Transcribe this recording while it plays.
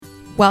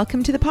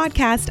Welcome to the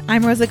podcast.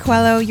 I'm Rosa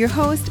Coelho, your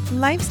host,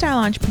 lifestyle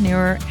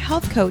entrepreneur,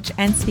 health coach,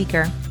 and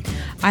speaker.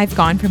 I've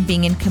gone from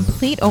being in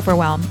complete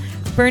overwhelm,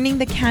 burning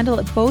the candle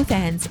at both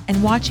ends,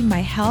 and watching my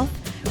health,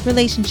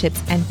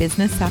 relationships, and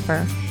business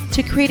suffer,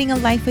 to creating a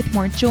life with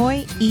more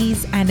joy,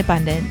 ease, and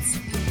abundance.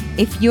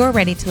 If you're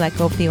ready to let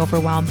go of the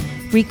overwhelm,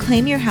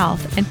 reclaim your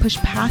health, and push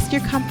past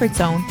your comfort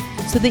zone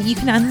so that you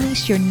can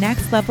unleash your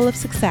next level of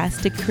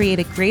success to create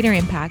a greater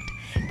impact,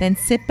 then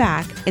sit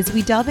back as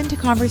we delve into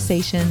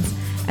conversations,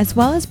 as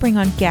well as bring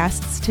on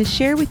guests to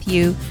share with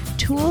you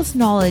tools,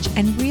 knowledge,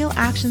 and real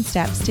action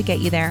steps to get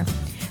you there.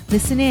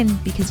 Listen in,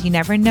 because you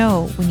never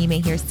know when you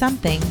may hear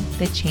something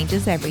that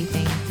changes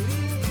everything.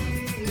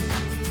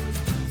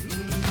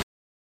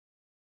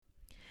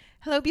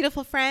 Hello,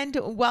 beautiful friend.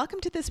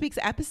 Welcome to this week's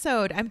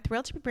episode. I'm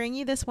thrilled to bring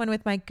you this one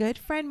with my good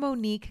friend,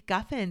 Monique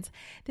Guffens.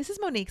 This is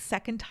Monique's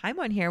second time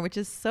on here, which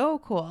is so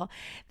cool.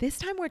 This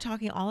time we're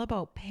talking all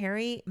about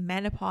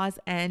peri-menopause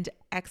and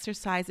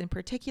exercise in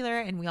particular,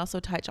 and we also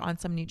touch on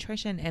some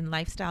nutrition and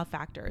lifestyle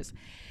factors.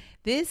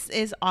 This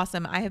is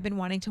awesome. I've been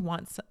wanting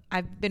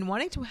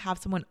to have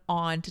someone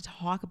on to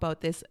talk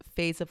about this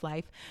phase of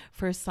life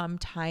for some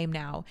time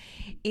now.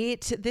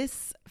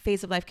 This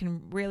phase of life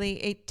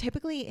it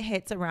typically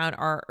hits around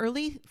our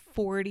early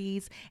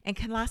 40s and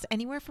can last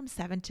anywhere from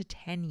 7 to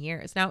 10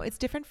 years. Now, it's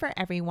different for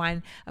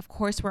everyone. Of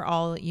course, we're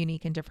all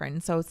unique and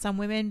different. So some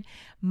women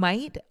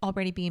might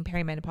already be in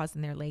perimenopause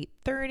in their late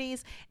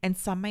 30s, and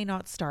some might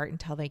not start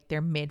until like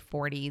their mid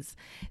 40s.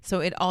 So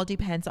it all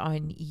depends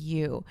on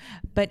you.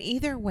 But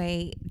either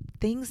way,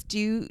 things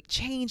do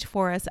change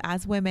for us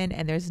as women,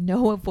 and there's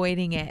no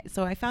avoiding it.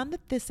 So I found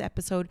that this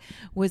episode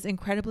was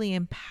incredibly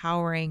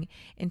empowering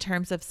in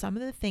terms of some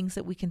of the things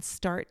that we can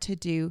start to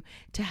do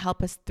to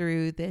help us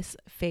through this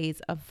phase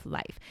of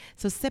life.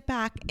 So sit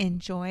back,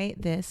 enjoy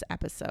this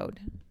episode.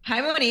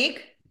 Hi,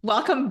 Monique.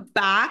 Welcome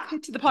back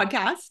to the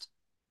podcast.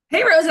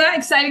 Hey, Rosa.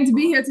 Exciting to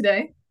be here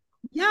today.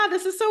 Yeah,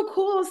 this is so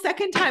cool.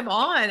 Second time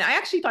on. I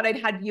actually thought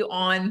I'd had you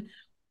on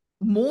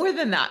more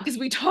than that because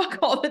we talk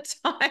all the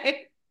time.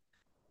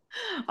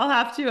 I'll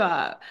have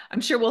to,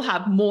 I'm sure we'll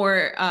have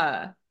more,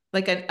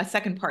 like a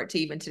second part to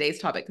even today's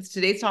topic, because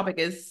today's topic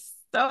is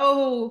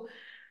so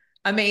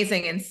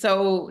amazing and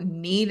so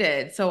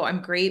needed. So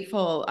I'm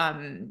grateful.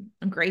 I'm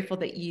grateful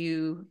that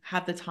you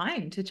have the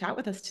time to chat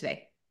with us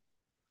today.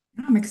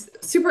 I'm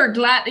super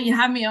glad that you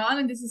have me on.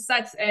 And this is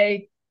such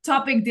a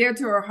topic dear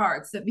to our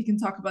hearts that we can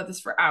talk about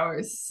this for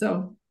hours.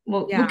 So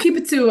we'll keep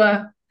it to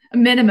a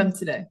minimum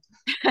today.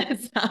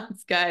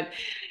 Sounds good.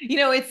 You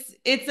know,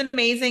 it's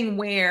amazing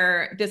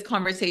where this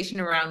conversation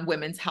around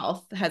women's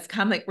health has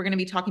come. Like, we're going to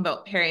be talking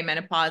about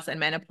perimenopause and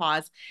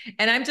menopause.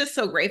 And I'm just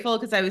so grateful,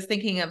 because I was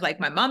thinking of like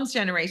my mom's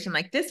generation.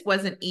 Like, this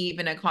wasn't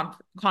even a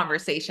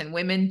conversation.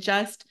 Women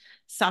just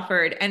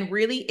suffered. And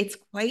really, it's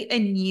quite a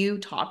new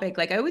topic.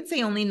 Like, I would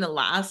say only in the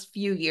last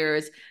few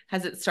years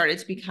has it started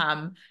to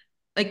become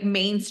like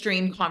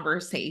mainstream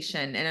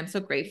conversation. And I'm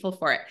so grateful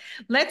for it.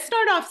 Let's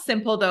start off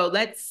simple though.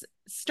 Let's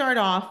start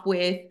off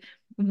with,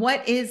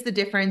 what is the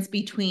difference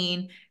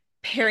between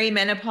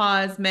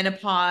perimenopause,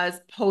 menopause,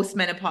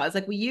 postmenopause?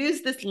 Like, we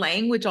use this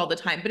language all the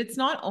time, but it's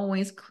not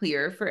always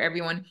clear for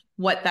everyone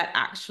what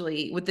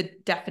the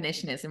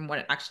definition is and what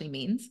it actually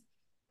means.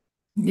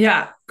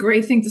 Yeah,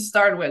 great thing to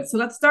start with. So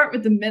let's start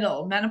with the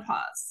middle,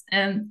 menopause.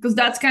 And because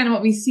that's kind of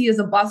what we see as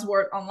a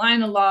buzzword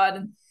online a lot,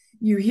 and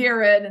you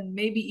hear it, and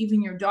maybe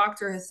even your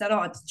doctor has said,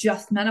 oh, it's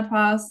just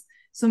menopause.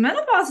 So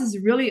menopause is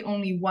really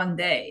only one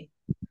day.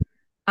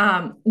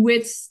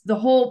 Which the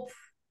whole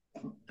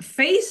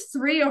phase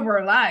 3 of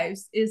our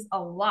lives is a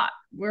lot.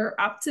 We're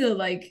up to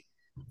like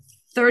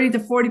 30 to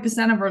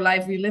 40% of our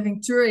life we're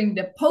living during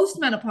the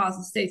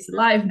postmenopausal states of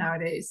life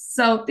nowadays.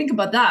 So think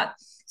about that.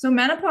 So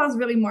menopause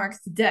really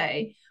marks the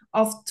day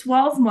of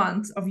 12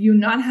 months of you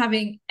not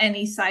having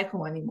any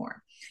cycle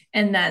anymore.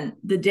 And then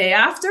the day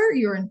after,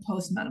 you're in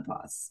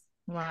postmenopause.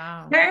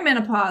 Wow.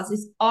 Perimenopause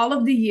is all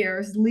of the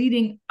years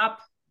leading up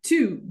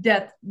to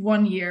that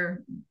 1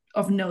 year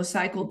of no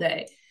cycle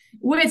day,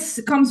 which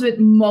comes with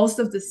most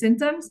of the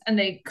symptoms, and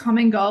they come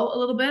and go a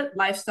little bit,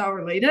 lifestyle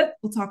related.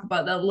 We'll talk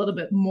about that a little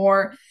bit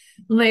more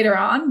later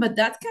on, but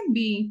that can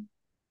be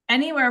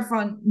anywhere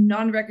from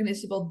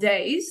non-recognizable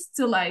days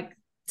to like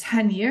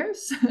 10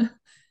 years.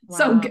 Wow.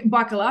 So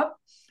buckle up.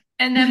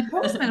 And then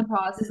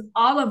postmenopause is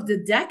all of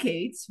the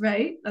decades,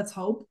 right? Let's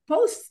hope,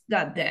 post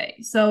that day.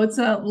 So it's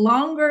a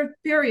longer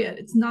period.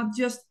 It's not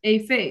just a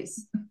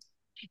phase.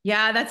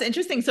 Yeah, that's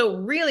interesting. So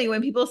really,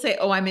 when people say,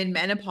 oh, I'm in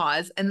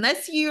menopause,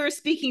 unless you're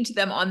speaking to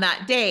them on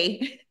that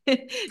day,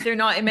 they're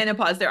not in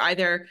menopause. They're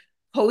either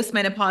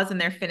post-menopause and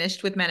they're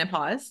finished with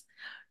menopause,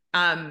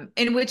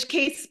 in which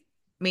case,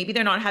 maybe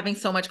they're not having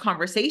so much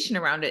conversation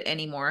around it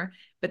anymore.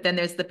 But then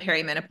there's the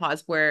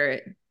perimenopause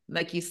where,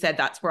 like you said,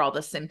 that's where all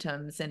the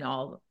symptoms and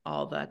all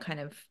the kind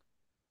of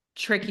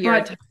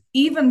trickier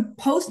even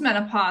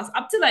post-menopause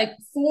up to like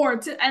 4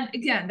 to, and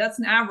again, that's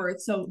an average,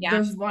 so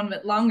there's one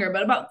bit longer,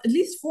 but about at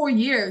least 4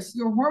 years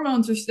your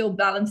hormones are still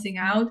balancing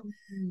out.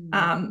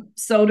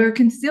 So there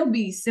can still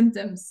be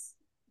symptoms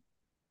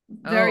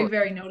very, Oh,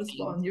 very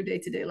noticeable in your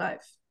day-to-day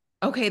life.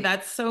 okay,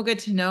 that's so good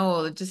to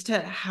know, just to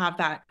have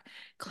that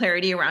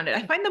clarity around it.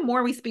 I find the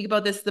more we speak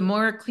about this, the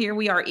more clear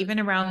we are, even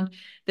around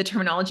the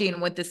terminology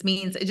and what this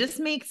means. It just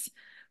makes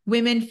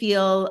women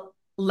feel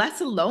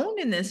less alone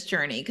in this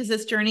journey, because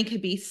this journey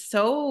could be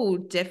so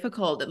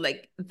difficult.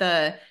 Like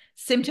the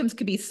symptoms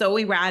could be so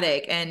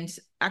erratic. And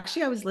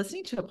actually, I was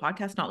listening to a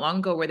podcast not long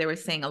ago where they were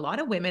saying a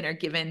lot of women are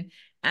given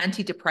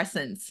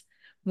antidepressants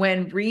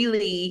when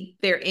really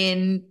they're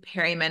in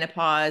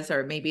perimenopause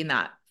or maybe in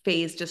that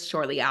phase just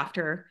shortly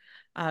after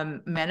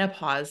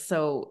menopause.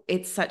 So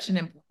it's such an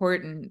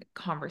important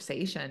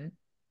conversation.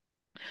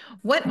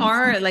 What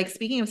are, like,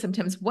 speaking of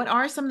symptoms, what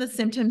are some of the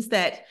symptoms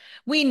that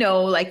we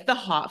know, like the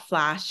hot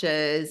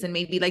flashes and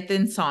maybe like the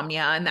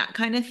insomnia and that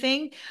kind of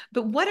thing?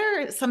 But what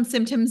are some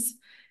symptoms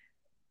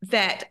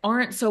that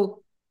aren't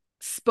so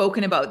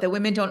spoken about, that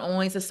women don't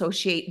always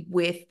associate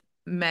with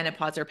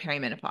menopause or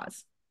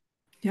perimenopause?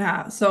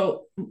 Yeah.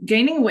 So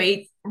gaining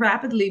weight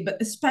rapidly,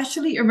 but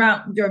especially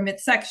around your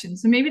midsection.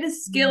 So maybe the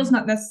scale is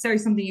not necessarily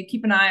something you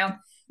keep an eye on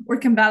or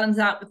can balance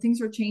out, but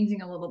things are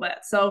changing a little bit.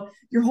 So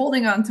you're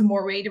holding on to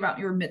more weight around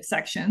your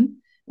midsection,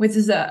 which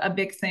is a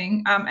big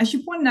thing. As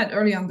you pointed out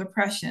earlier on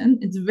depression,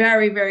 it's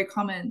very, very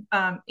common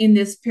in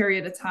this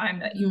period of time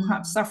that you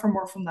have suffer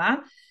more from that.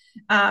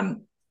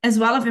 Um, as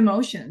well as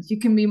emotions, you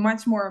can be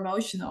much more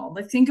emotional.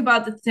 Like think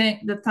about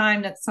the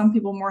time that some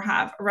people more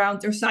have around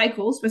their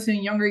cycles, especially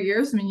in younger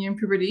years when you're in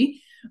puberty,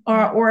 or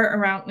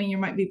around when you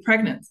might be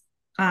pregnant.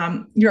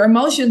 Your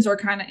emotions are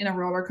kind of in a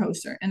roller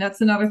coaster, and that's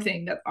another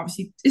thing that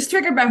obviously is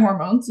triggered by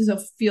hormones. So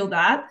feel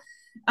that.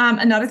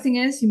 Another thing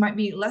is you might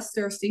be less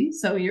thirsty,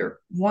 so you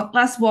want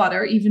less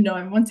water, even though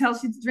everyone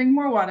tells you to drink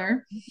more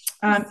water.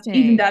 Even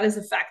Interesting. that is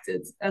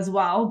affected as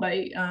well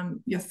by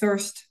your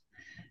thirst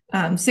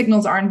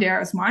signals aren't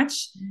there as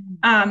much.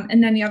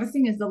 And then the other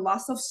thing is the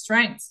loss of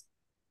strength.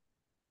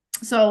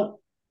 So,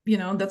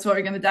 that's what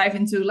we're going to dive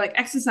into, like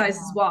exercise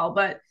as well,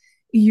 but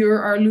you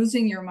are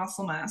losing your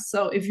muscle mass.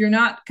 So if you're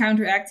not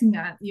counteracting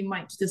that, you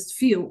might just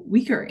feel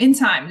weaker in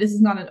time. This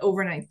is not an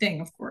overnight thing,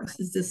 of course.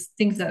 It's just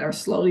things that are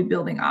slowly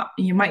building up.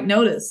 And you might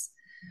notice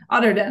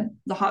other than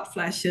the hot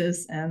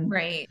flashes and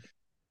Right.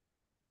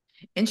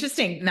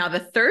 Interesting. Now the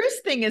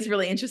thirst thing is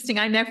really interesting.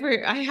 I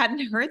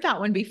hadn't heard that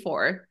one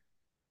before.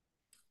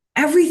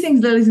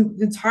 everything's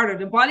it's harder.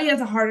 The body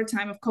has a harder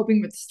time of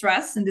coping with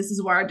stress, and this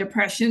is where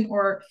depression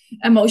or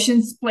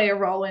emotions play a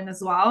role in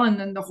as well. And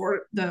then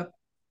the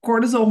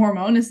cortisol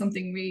hormone is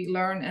something we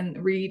learn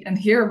and read and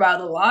hear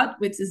about a lot,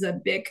 which is a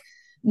big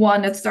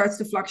one that starts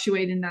to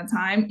fluctuate in that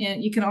time.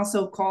 And you can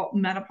also call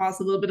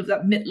menopause a little bit of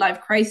that midlife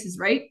crisis,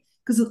 right?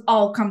 Because it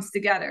all comes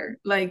together.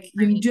 Like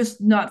you're Right.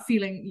 just not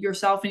feeling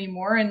yourself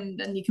anymore, and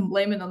then you can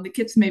blame it on the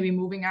kids maybe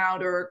moving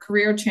out or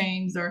career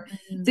change or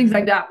things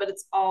like Mm. that. But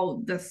it's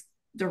all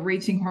the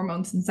raging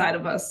hormones inside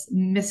of us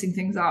messing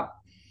things up.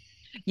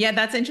 Yeah,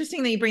 that's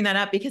interesting that you bring that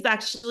up, because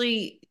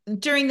actually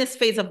during this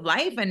phase of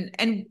life,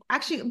 and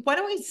actually, why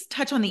don't we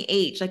touch on the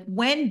age? Like,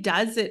 when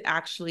does it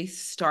actually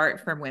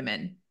start for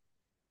women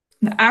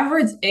The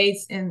average age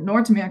in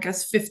North America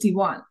is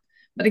 51.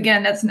 But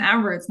again, that's an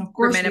average. And of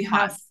for course, we have,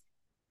 menopause?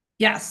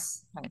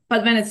 yes. Okay.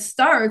 But when it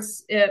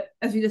starts,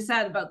 as you just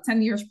said, about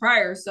 10 years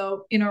prior.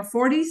 So in our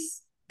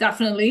 40s,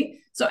 definitely.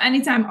 So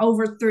anytime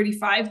over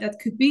 35, that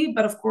could be.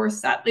 But of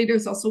course, sadly,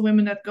 there's also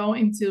women that go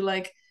into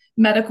like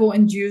medical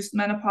induced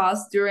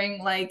menopause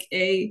during like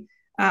a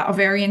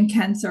ovarian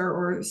cancer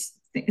or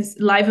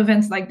life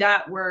events like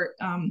that, where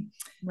the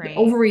Right.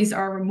 ovaries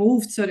are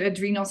removed, so the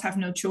adrenals have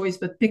no choice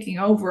but picking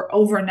over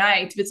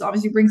overnight, which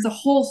obviously brings a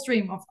whole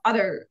stream of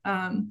other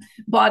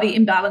body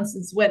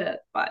imbalances with it.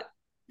 But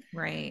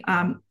Right.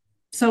 um,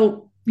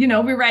 so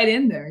we're right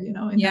in there, in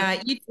that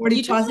Yeah,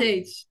 40 plus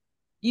age.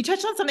 you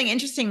touched on something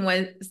interesting,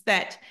 was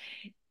that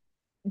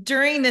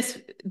during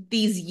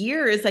these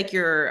years, like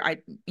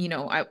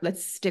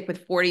let's stick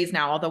with 40s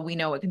now, although we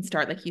know it can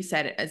start, like you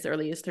said, as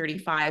early as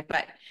 35.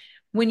 But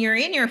when you're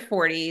in your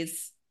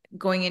 40s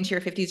going into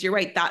your 50s, you're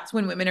right, that's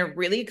when women are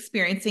really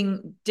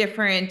experiencing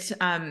different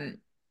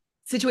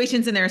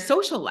situations in their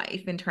social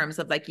life, in terms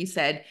of, like you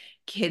said,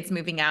 kids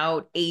moving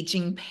out,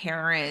 aging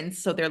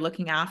parents, so they're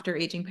looking after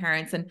aging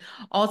parents and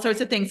all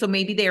sorts of things. So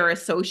maybe they are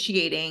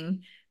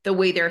associating the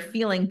way they're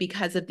feeling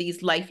because of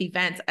these life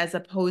events, as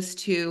opposed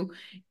to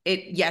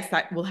it. Yes,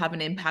 that will have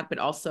an impact, but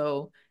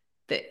also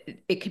that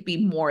it could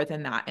be more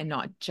than that and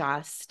not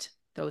just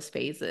those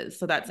phases.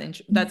 So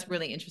that's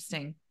really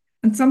interesting.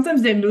 And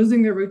sometimes they're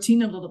losing their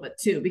routine a little bit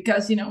too,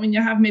 because when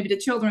you have maybe the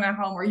children at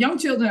home or young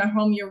children at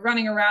home, you're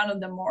running around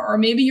with them more, or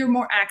maybe you're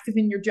more active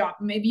in your job.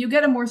 Maybe you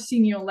get a more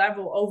senior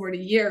level over the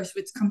years,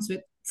 which comes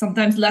with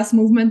sometimes less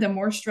movement and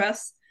more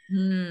stress.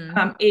 Hmm.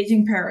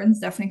 Aging parents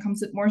definitely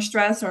comes with more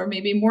stress, or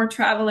maybe more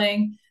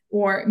traveling,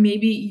 or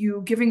maybe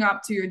you giving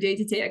up to your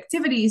day-to-day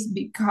activities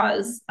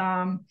because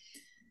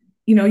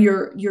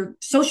your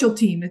social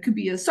team, it could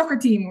be a soccer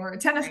team or a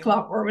tennis Right.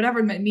 club or whatever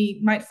it might be,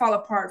 might fall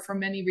apart for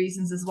many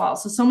reasons as well.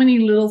 So many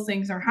little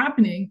things are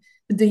happening,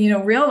 but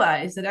then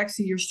realize that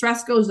actually your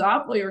stress goes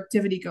up while your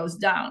activity goes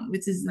down,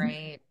 which is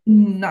Right.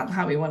 not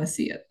how we want to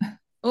see it.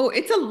 Oh,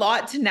 it's a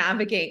lot to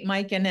navigate.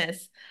 My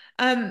goodness.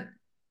 Um,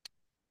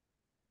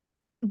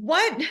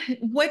 what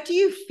what do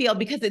you feel?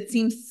 Because it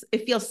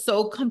feels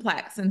so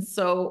complex and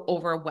so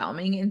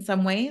overwhelming in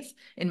some ways,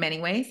 in many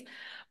ways.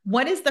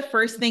 What is the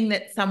first thing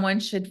that someone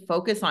should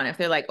focus on if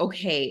they're like,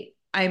 okay,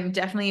 I'm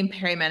definitely in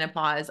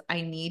perimenopause.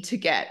 I need to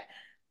get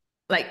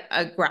like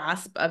a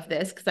grasp of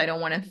this because I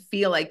don't want to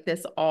feel like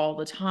this all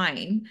the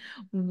time.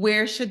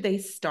 Where should they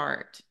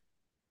start?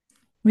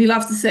 We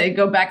love to say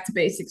go back to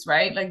basics,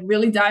 right? Like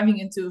really diving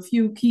into a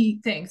few key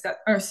things that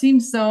are seem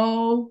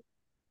so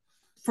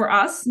for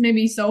us,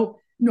 maybe so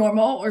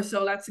normal or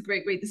so that's a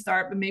great way to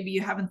start, but maybe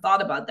you haven't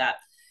thought about that.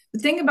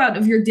 But think about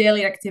of your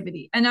daily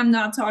activity. And I'm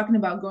not talking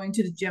about going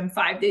to the gym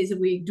 5 days a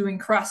week, doing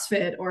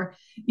CrossFit or,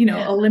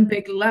 Yeah.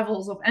 Olympic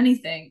levels of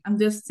anything. I'm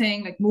just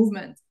saying like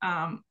movement.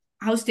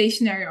 How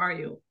stationary are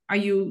you? Are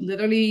you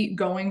literally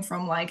going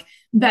from like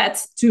bed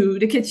to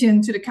the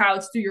kitchen to the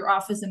couch to your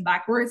office and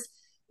backwards?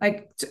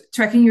 Like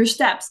tracking your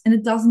steps. And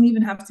it doesn't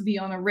even have to be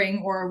on a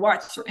ring or a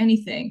watch or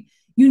anything.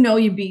 You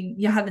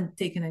haven't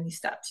taken any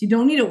steps. You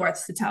don't need a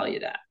watch to tell you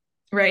that,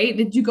 right?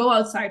 Did you go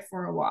outside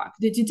for a walk?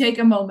 Did you take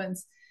a moment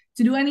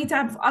to do any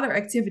type of other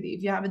activity?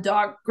 If you have a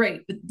dog,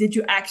 great, but did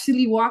you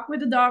actually walk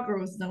with the dog, or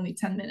was it only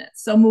 10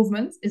 minutes? So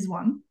movement is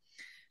one.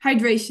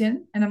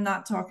 Hydration, and I'm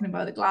not talking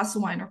about a glass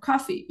of wine or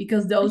coffee,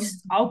 because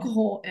those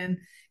alcohol and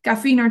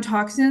caffeine are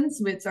toxins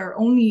which are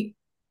only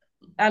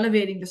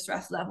elevating the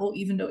stress level,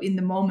 even though in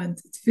the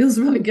moment it feels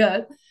really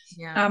good.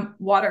 Yeah.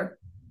 Water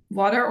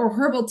or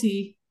herbal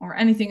tea or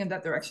anything in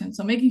that direction.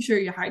 So making sure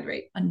you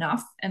hydrate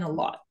enough and a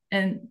lot.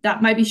 And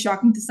that might be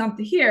shocking to some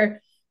to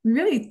hear. We're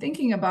really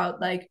thinking about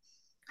like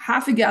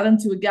half a gallon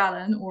to a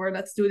gallon, or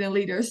let's do it in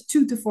liters,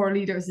 2 to 4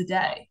 liters a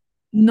day,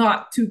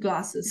 not 2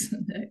 glasses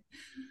a day.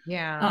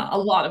 Yeah. A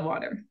lot of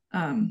water.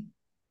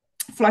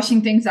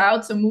 Flushing things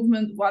out. So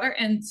movement, water,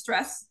 and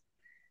stress.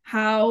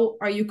 How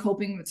are you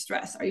coping with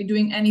stress? Are you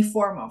doing any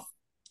form of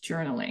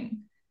journaling,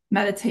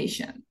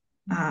 meditation,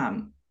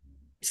 Mm-hmm.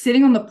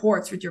 sitting on the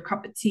porch with your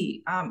cup of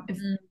tea, if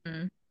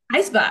Mm-hmm.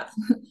 ice bath,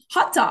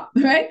 hot tub,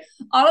 right?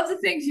 All of the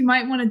things you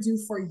might want to do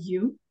for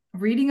you.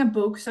 Reading a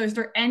book. So, is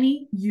there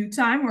any you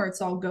time where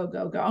it's all go,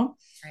 go, go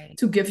Right.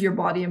 to give your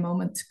body a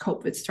moment to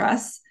cope with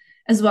stress,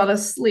 as well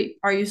as sleep?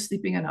 Are you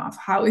sleeping enough?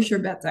 How is your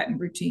bedtime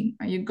routine?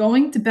 Are you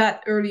going to bed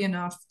early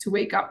enough to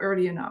wake up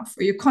early enough?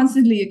 Are you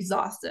constantly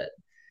exhausted?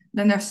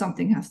 Then there's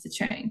something has to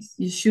change.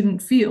 You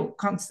shouldn't feel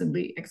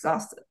constantly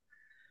exhausted.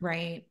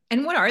 Right.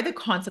 And what are the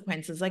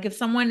consequences? Like if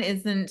someone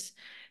isn't,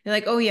 they're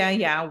like, oh yeah,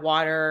 yeah,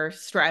 water,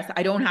 stress.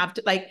 I don't have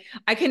to like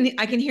I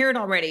can hear it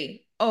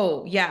already.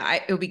 Oh yeah,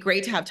 it would be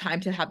great to have time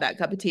to have that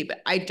cup of tea,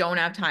 but I don't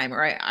have time,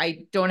 or I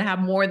don't have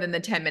more than the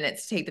 10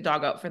 minutes to take the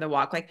dog out for the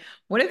walk. Like,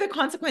 what are the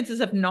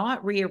consequences of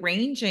not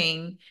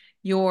rearranging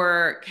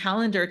your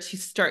calendar to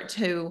start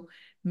to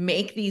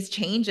make these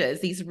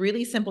changes, these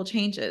really simple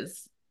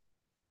changes?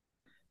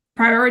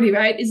 Priority,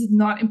 right? Is it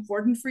not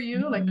important for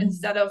you? Like Mhm.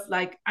 instead of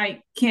like,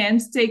 I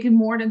can't take it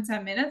more than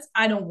 10 minutes,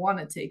 I don't want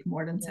to take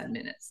more than Yeah. 10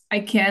 minutes. I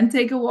can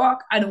take a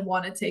walk, I don't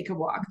want to take a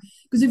walk.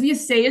 Because if you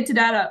say it to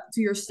that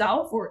to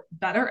yourself, or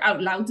better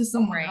out loud to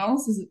someone Right.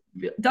 else,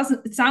 it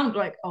doesn't it sound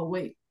like, oh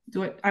wait,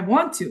 do it, I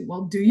want to.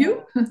 Well, do Yeah.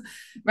 you?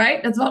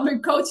 Right? That's what we're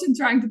coaching,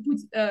 trying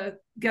to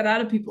get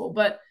out of people.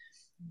 But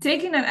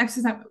taking that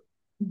exercise,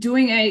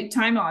 doing a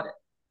time audit,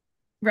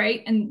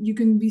 right? And you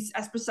can be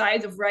as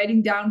precise of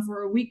writing down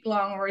for a week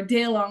long or a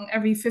day long,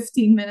 every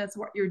 15 minutes,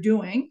 what you're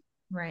doing.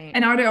 Right.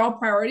 And are they all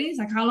priorities?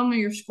 Like how long are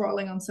you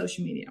scrolling on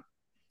social media,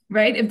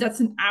 right? If that's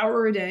an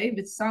hour a day,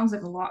 it sounds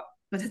like a lot,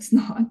 but it's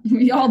not.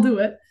 We Yeah. all do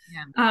it.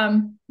 Yeah.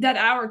 That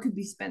hour could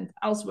be spent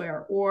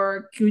elsewhere.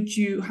 Or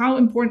how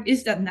important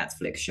is that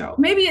Netflix show?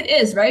 Maybe it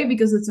is, right?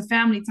 Because it's a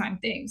family time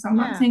thing. So I'm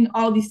not Yeah. saying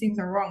all these things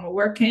are wrong, but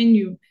where can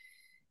you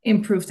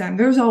improve time?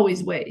 There's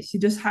always ways. You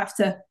just have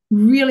to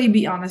really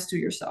be honest to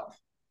yourself.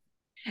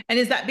 And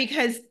is that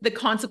because the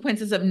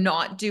consequences of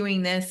not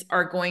doing this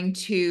are going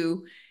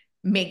to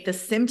make the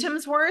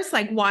symptoms worse?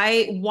 Like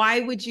why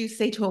would you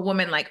say to a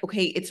woman like,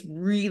 okay, it's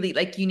really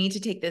like you need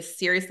to take this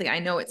seriously. I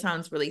know it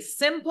sounds really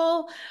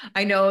simple.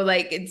 I know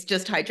like it's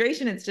just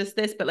hydration, it's just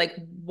this, but like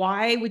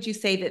why would you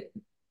say that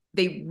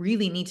they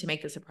really need to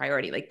make this a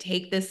priority? Like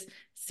take this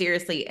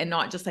seriously and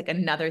not just like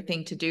another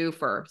thing to do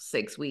for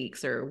 6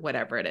 weeks or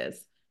whatever it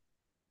is.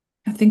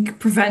 I think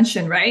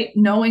prevention, right?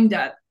 Knowing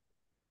that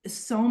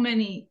so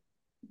many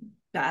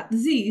bad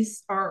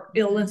disease or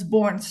illness Mhm.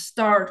 born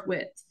start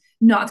with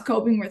not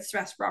coping with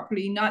stress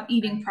properly, not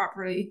eating Right.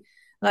 properly,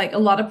 like a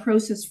lot of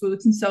processed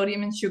foods and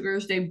sodium and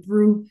sugars, they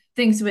brew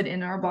things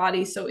within our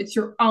body. So it's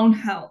your own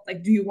health.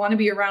 Like, do you want to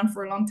be around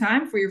for a long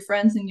time for your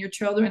friends and your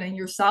children and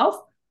yourself,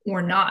 or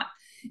Right. not?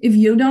 If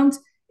you don't,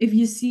 if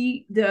you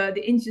see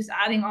the inches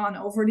adding on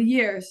over the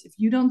years, if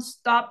you don't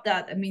stop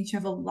that, that means you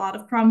have a lot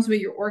of problems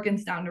with your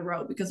organs down the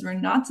road, because we're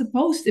not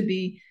supposed to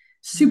be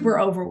super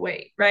Mm.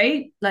 overweight,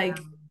 right? Yeah. Like,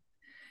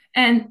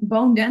 and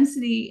bone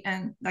density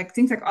and like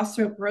things like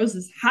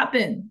osteoporosis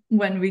happen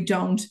when we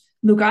don't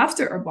look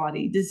after our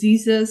body.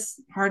 Diseases,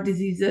 heart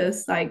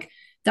diseases, like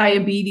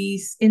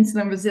diabetes,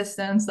 insulin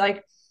resistance,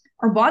 like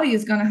our body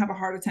is going to have a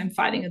harder time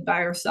fighting it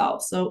by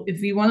ourselves. So if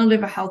we want to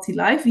live a healthy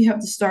life, we have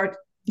to start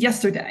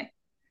yesterday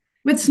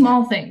with Yeah.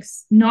 small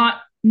things,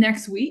 not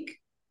next week,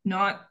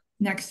 not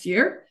next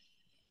year,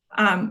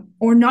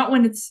 or not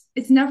when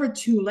it's never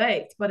too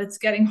late, but it's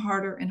getting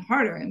harder and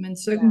harder. And when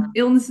Yeah. certain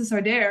illnesses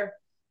are there,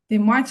 they're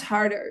much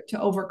harder to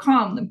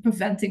overcome than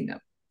preventing them.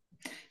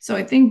 So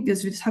I think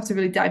this we just have to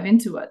really dive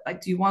into it.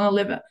 Like, do you want to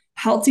live a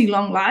healthy,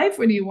 long life,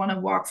 or do you want to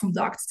walk from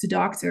doctor to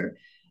doctor,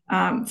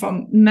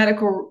 from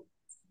medical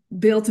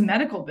bill to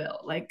medical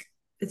bill? Like,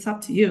 it's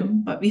up to you,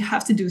 but we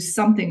have to do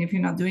something if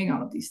you're not doing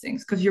all of these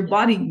things because your Yeah.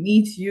 body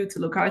needs you to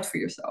look out for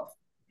yourself.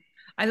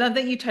 I love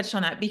that you touched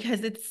on that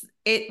because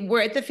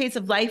we're at the phase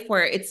of life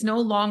where it's no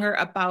longer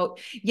about,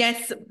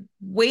 yes,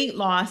 weight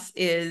loss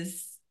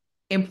is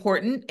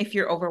important if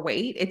you're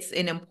overweight. It's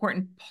an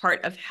important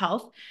part of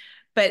health.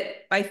 But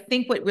I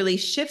think what really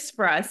shifts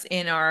for us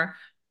in our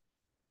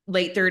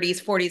late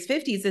 30s, 40s,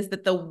 50s is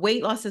that the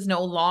weight loss is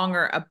no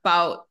longer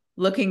about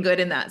looking good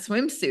in that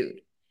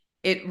swimsuit.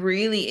 It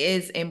really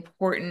is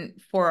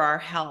important for our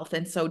health.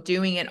 And so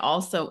doing it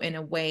also in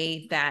a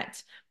way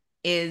that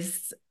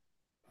is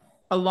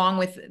along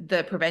with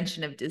the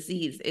prevention of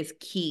disease is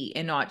key,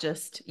 and not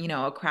just,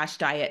 a crash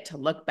diet to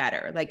look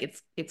better. Like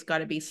it's got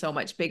to be so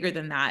much bigger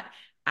than that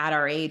at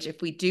our age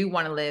if we do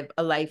want to live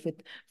a life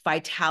with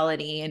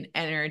vitality and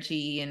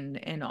energy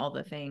and all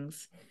the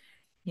things.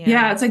 Yeah,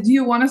 Yeah, it's like, do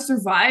you want to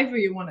survive or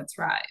you want to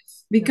thrive?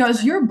 that's Because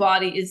right. your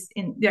body is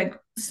in, like,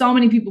 so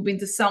many people been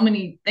to so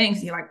many things.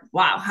 And you're like,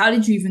 wow, how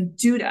did you even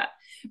do that?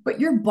 But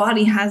your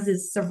body has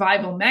this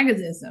survival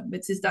mechanism,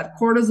 which is that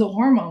cortisol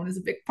hormone is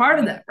a big part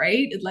of Right. that,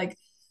 right? It like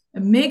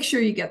make sure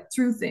you get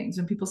through things.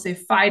 When people say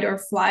fight or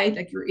flight,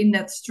 like you're in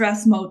that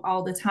stress mode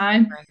all the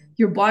time, Right.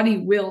 your body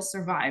will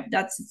survive.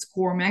 That's its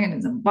core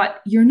mechanism.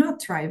 But you're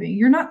not thriving.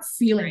 You're not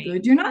feeling Right.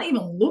 good. You're not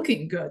even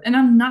looking good. And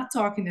I'm not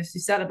talking, as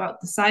you said,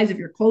 about the size of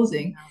your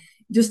clothing, Yeah.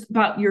 just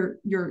about your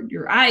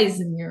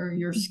eyes and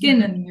your skin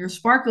Mhm. and your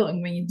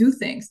sparkling when you do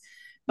things.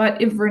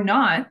 But if we're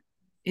not,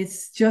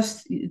 it's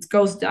just it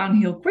goes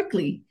downhill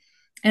quickly.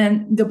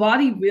 And the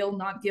body will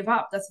not give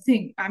up. That's the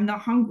thing. I'm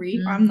not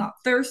hungry, I'm Mm. not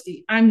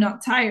thirsty, I'm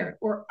not tired,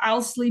 or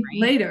I'll sleep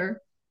Right.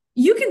 later.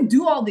 You can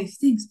do all these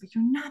things, but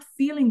you're not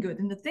feeling good.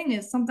 And the thing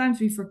is, sometimes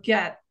we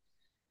forget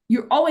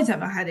you always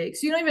have a headache,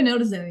 so you don't even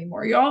notice it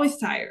anymore. You're always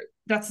tired.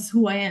 That's just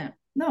who I am.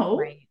 No,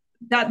 Right.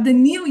 that the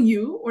new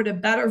you or the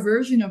better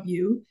version of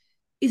you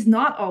is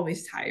not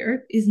always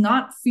tired, is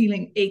not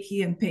feeling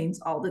achy and pains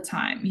all the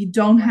time. You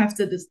don't have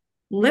to just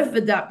live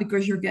with that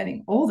because you're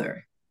getting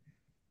older.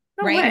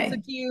 No Right. So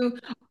way.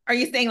 are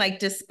you saying, like,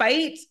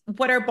 despite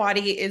what our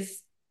body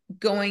is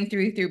going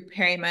through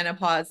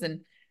perimenopause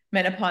and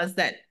menopause,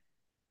 that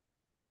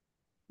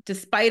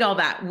despite all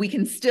that, we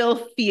can still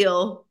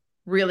feel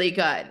really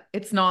good?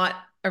 It's not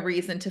a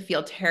reason to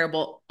feel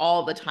terrible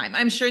all the time.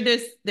 I'm sure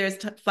there's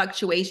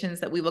fluctuations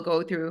that we will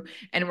go through,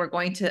 and we're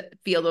going to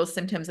feel those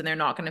symptoms and they're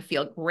not going to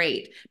feel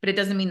great, but it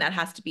doesn't mean that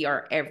has to be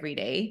our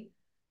everyday.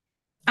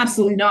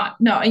 Absolutely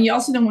not. No. And you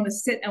also don't want to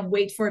sit and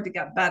wait for it to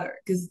get better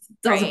because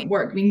it doesn't Right.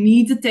 work. We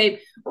need to take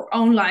our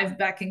own life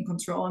back in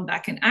control and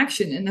back in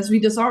action. And as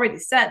we just already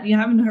said, you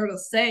haven't heard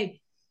us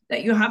say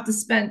that you have to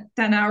spend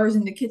 10 hours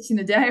in the kitchen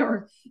a day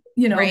or,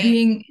 Right.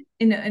 being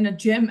in a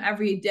gym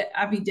every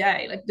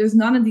day. Like, there's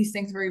none of these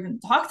things we're even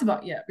talked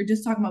about yet. We're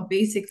just talking about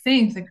basic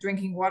things like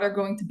drinking water,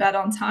 going to bed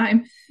on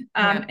time,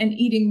 Yeah. and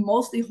eating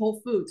mostly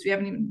whole foods. We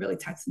haven't even really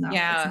touched on that, but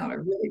that's Yeah. not a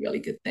really, really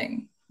good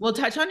thing. We'll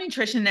touch on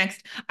nutrition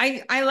next.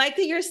 I like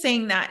that you're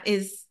saying that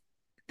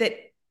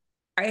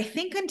I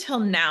think until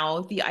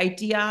now, the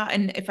idea,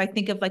 and if I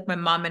think of like my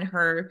mom and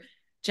her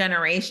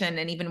generation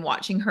and even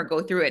watching her go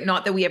through it,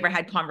 not that we ever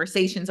had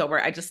conversations over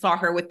it. I just saw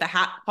her with the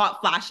hot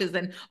flashes,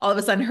 and all of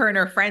a sudden her and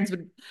her friends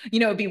would,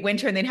 it'd be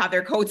winter and they'd have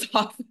their coats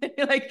off.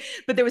 Like,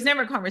 but there was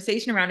never a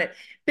conversation around it.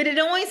 But it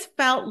always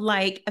felt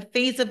like a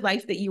phase of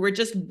life that you were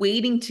just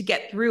waiting to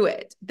get through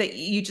it, that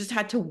you just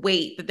had to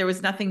wait, that there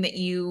was nothing that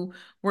you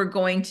were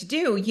going to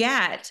do.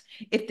 Yet,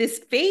 if this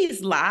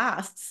phase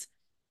lasts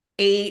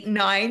 8,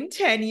 9,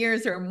 10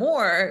 years or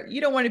more, you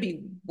don't want to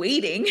be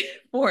waiting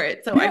for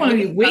it. So You I don't want to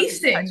really be love that you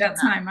wasting touched on that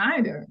that. time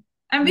either.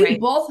 And we Right.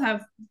 both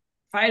have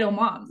vital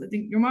moms. I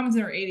think your mom's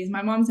in her 80s,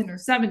 my mom's in her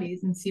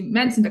 70s, and she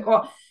mentioned like,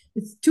 oh,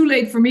 it's too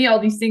late for me, all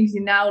these things you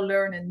now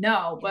learn and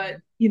know. But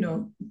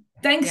Yeah.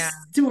 thanks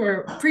to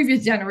our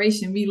previous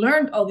generation, we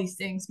learned all these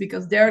things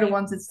because they're the Right.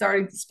 ones that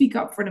started to speak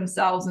up for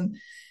themselves. And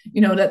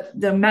that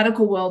the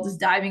medical world is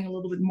diving a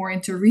little bit more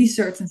into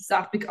research and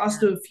stuff because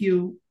Yeah. to a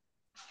few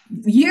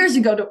years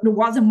ago there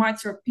wasn't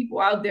much of people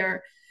out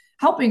there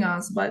helping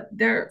us, but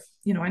they're,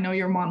 I know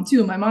your mom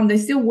too, my mom, they're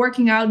still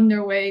working out in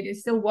their way, they're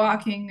still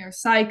walking, they're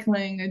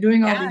cycling, they're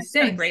doing all Yeah. these It's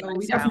got a things. great So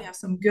we definitely lifestyle. have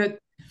some good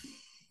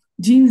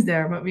genes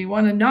there, but we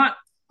want to not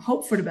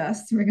hope for the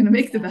best, we're going to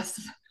make the Yeah. best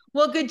of it.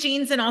 Well, good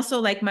genes. And also,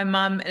 like my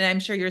mom, and I'm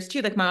sure yours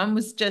too, like my mom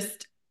was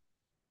just,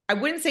 I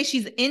wouldn't say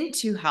she's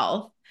into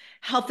health.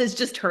 Health is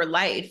just her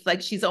life.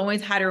 Like, she's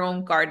always had her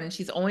own garden.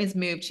 She's always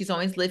moved. She's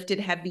always lifted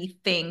heavy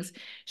things.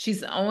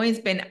 She's always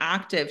been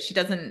active. She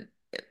doesn't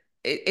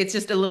it's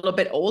just a little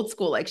bit old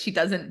school. Like she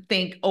doesn't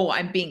think, oh,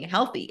 I'm being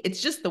healthy.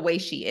 It's just the way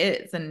she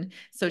is. And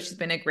so she's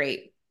been a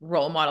great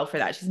role model for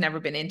that. She's never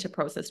been into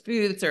processed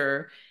foods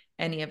or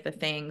any of the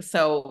things.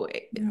 So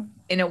Yeah.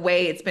 in a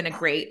way, it's been a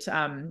great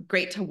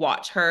to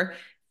watch her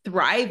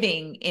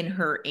thriving in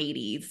her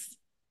 80s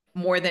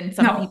more than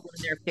some No. people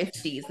in their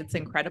 50s. It's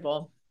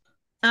incredible.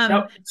 Um,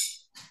 Nope.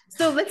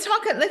 so let's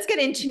get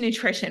into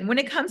nutrition. When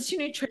it comes to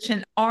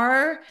nutrition,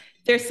 are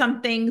there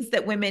some things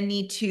that women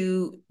need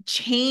to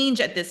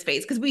change at this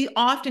phase? Because we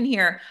often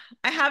hear,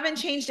 I haven't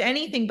changed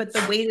anything, but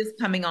the weight is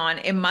coming on.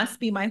 It must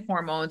be my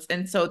hormones.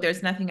 And so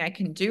there's nothing I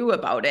can do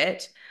about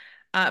it.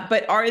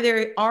 But are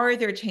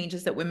there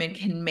changes that women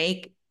can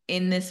make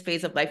in this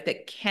phase of life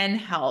that can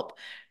help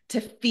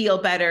to feel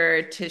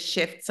better, to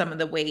shift some of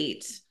the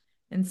weight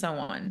and so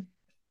on?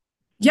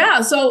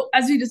 Yeah, so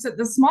as you just said,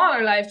 the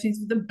smaller life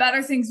changes, the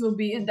better things will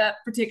be in that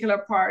particular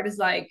part is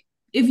like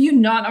if you're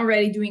not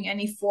already doing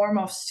any form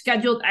of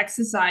scheduled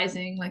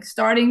exercising, like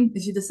starting,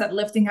 as you just said,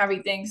 lifting heavy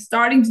things,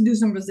 starting to do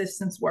some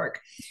resistance work.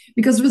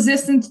 Because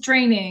resistance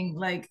training,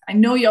 like I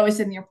know you always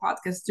said in your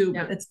podcast too,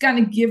 but it's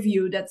gonna give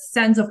you that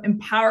sense of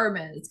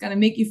empowerment. It's gonna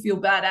make you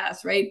feel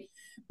badass, right?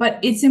 But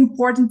it's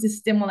important to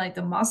stimulate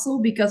the muscle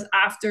because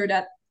after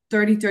that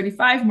 30,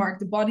 35 mark,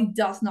 the body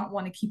does not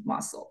want to keep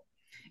muscle.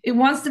 It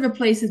wants to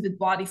replace it with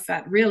body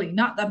fat, really,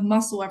 not that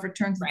muscle ever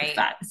turns into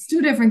fat. It's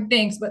two different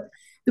things, but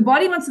the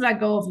body wants to let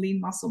go of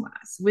lean muscle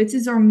mass, which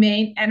is our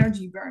main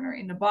energy burner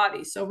in the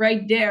body. So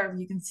right there,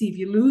 you can see if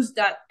you lose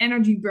that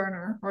energy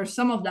burner or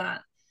some of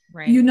that,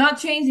 you're not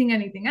changing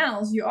anything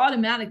else. You're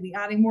automatically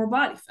adding more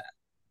body fat.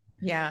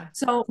 Yeah.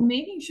 So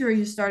making sure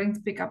you're starting to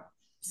pick up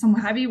some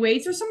heavy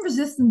weights or some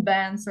resistant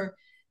bands or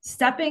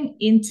stepping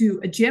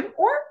into a gym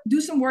or do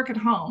some work at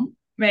home,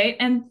 right?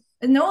 And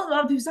I know a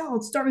lot of people say, oh,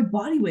 let's start with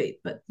body weight,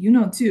 but you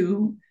know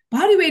too,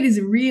 body weight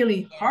is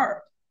really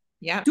hard.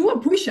 Yeah. Do a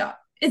push-up.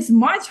 It's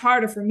much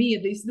harder for me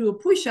at least to do a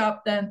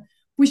push-up than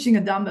pushing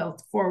a dumbbell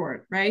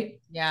forward,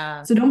 right?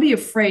 Yeah. So don't be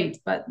afraid,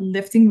 but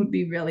lifting would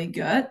be really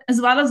good, as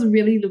well as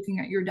really looking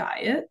at your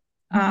diet.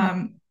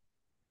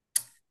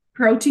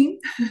 Protein,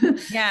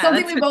 Yeah,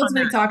 something let's we touch both on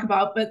really that. talk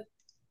about, but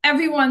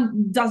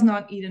everyone does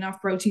not eat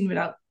enough protein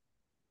without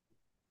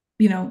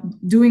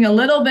doing a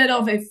little bit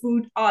of a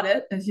food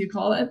audit, as you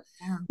call it,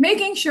 Yeah.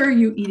 making sure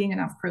you're eating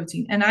enough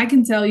protein. And I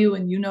can tell you,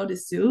 and you know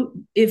this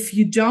too, if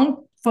you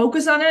don't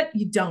focus on it,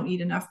 you don't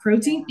eat enough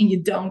protein and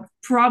you don't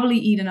probably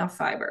eat enough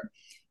fiber,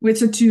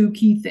 which are two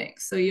key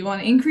things. So you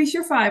want to increase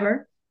your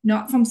fiber,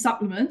 not from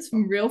supplements,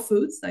 from real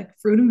foods like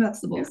fruit and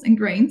vegetables and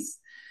grains,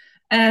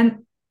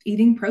 and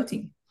eating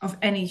protein of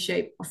any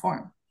shape or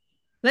form.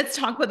 Let's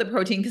talk about the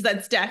protein because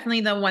that's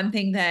definitely the one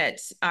thing that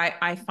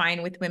I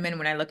find with women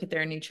when I look at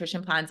their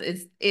nutrition plans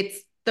is it's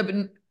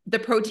the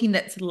protein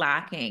that's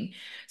lacking.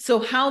 So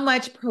how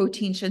much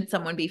protein should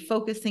someone be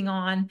focusing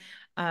on?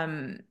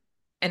 Um,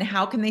 and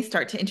how can they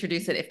start to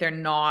introduce it if they're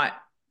not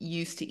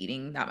used to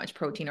eating that much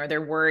protein or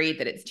they're worried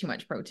that it's too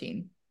much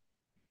protein?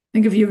 I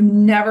think if you've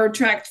never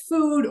tracked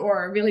food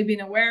or really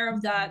been aware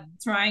of that,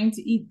 trying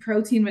to eat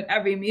protein with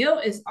every meal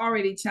is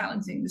already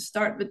challenging to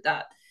start with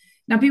that.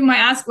 Now, people might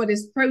ask, what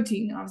is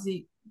protein?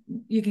 Obviously,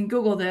 you can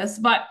Google this,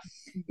 but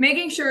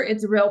making sure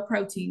it's real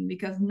protein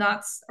because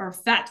nuts are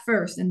fat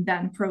first and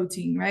then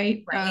protein,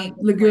 right?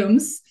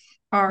 Legumes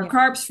are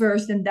carbs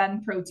first and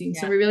then protein.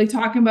 So we're really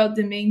talking about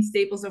the main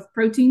staples of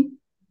protein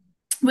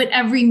with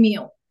every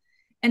meal.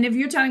 And if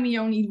you're telling me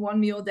you only eat one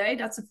meal a day,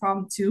 that's a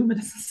problem too, but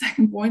that's the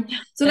second point.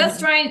 So let's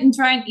try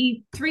and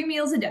eat 3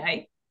 meals a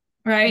day,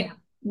 right? Yeah.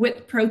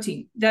 With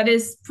protein. That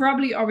is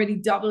probably already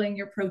doubling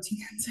your protein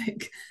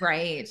intake.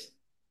 Right.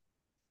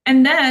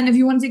 And then if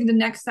you want to take the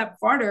next step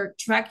further,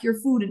 track your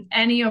food in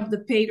any of the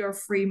paid or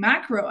free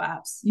macro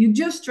apps. You're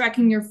just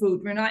tracking your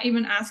food. We're not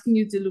even asking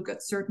you to look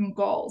at certain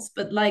goals,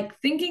 but like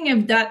thinking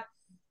if that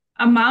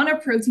amount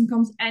of protein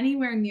comes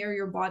anywhere near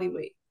your body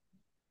weight.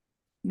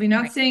 We're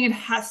not saying it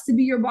has to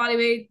be your body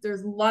weight.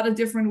 There's a lot of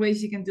different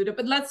ways you can do that,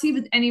 but let's see if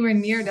it's anywhere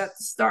near that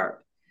to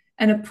start.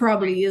 And it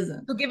probably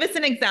isn't. So give us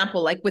an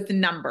example, like with the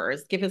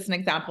numbers. Give us an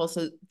example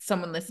so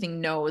someone listening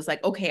knows,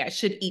 like, okay, I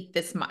should eat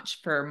this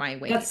much for my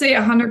weight. Let's say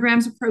 100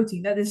 grams of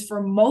protein. That is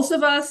for most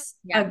of us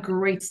a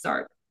great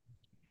start.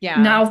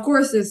 Yeah. Now, of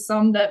course, there's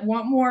some that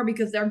want more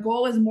because their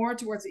goal is more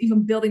towards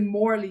even building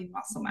more lean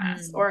muscle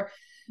mass,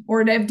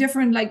 or they have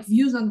different like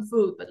views on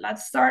food. But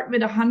let's start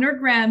with 100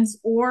 grams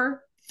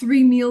or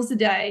 3 meals a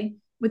day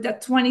with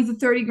that 20 to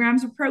 30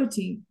 grams of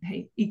protein.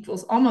 Hey,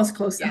 equals almost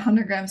close to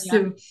 100 grams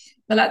too.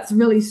 But let's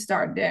really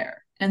start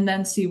there and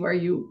then see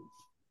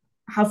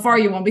how far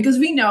you want, because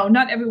we know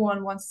not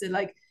everyone wants to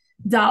like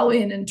dial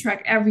in and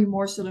track every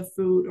morsel of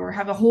food or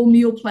have a whole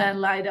meal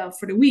plan laid out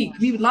for the week.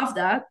 We would love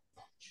that.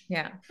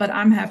 Yeah. But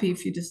I'm happy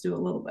if you just do a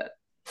little bit.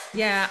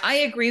 Yeah, I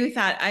agree with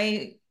that.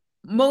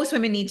 Most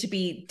women need to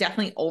be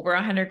definitely over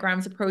 100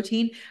 grams of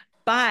protein.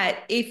 But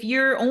if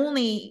you're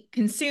only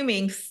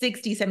consuming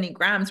 60, 70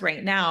 grams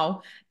right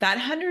now, that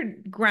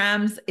 100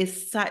 grams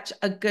is such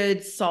a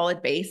good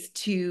solid base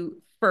to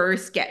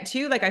first get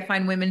to. Like I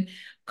find women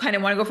kind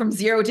of want to go from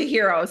zero to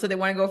hero. So they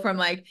want to go from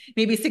like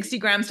maybe 60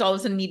 grams to all of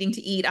a sudden needing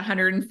to eat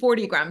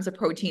 140 grams of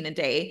protein a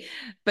day.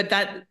 But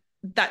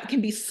that can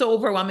be so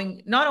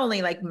overwhelming, not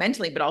only like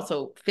mentally, but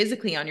also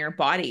physically on your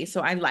body.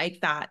 So I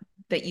like that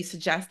you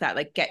suggest that,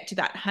 like, get to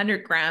that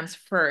 100 grams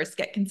first,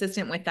 get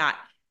consistent with that.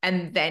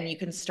 And then you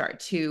can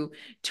start to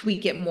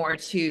tweak it more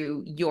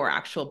to your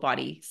actual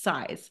body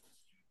size.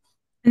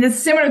 And it's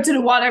similar to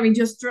the water. We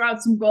just throw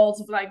out some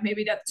goals of like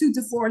maybe that 2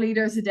 to 4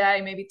 liters a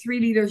day, maybe 3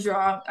 liters your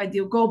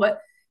ideal goal. But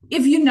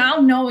if you now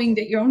knowing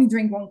that you only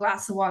drink 1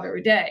 glass of water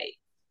a day,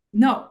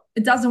 no,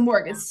 it doesn't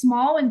work. It's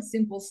small and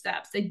simple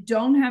steps. They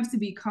don't have to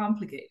be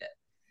complicated.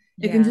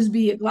 It can just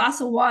be a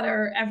glass of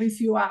water every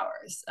few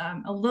hours,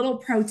 a little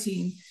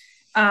protein,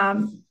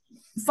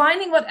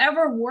 finding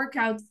whatever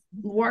workout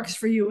works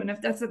for you. And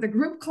if that's at the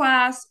group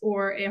class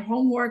or a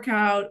home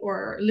workout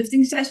or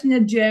lifting session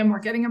at gym or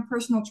getting a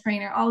personal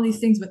trainer, all these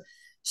things, but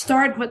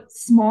start with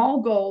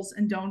small goals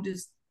and don't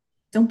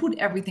put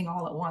everything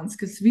all at once,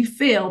 because we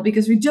fail,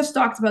 because we just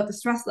talked about the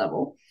stress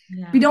level.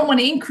 We don't want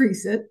to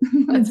increase it.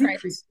 We want to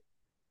decrease it.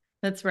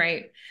 That's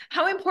right.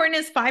 How important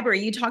is fiber?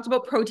 You talked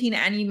about protein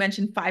and you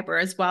mentioned fiber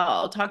as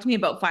well. Talk to me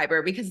about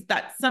fiber, because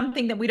that's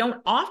something that we don't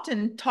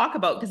often talk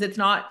about because it's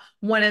not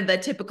one of the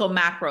typical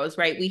macros,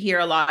 right? We hear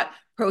a lot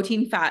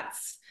protein,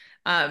 fats,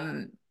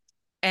 and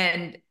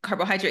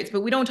carbohydrates,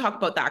 but we don't talk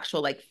about the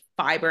actual like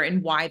fiber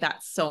and why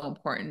that's so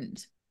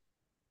important.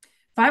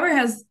 Fiber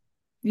has,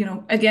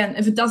 again,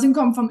 if it doesn't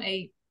come from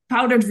a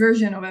powdered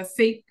version of a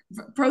fake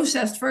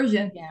processed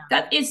version,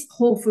 that is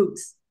whole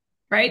foods,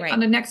 right? On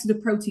the next to the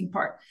protein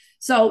part.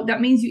 So that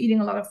means you're eating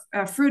a lot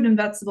of fruit and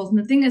vegetables. And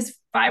the thing is,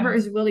 fiber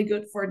is really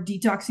good for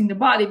detoxing the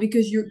body,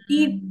 because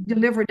the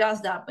liver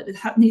does that, but it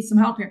needs some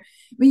help here.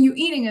 When you're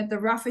eating it, the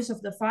roughage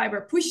of the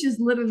fiber pushes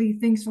literally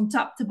things from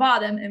top to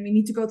bottom, and we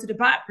need to go to the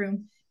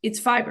bathroom. It's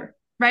fiber,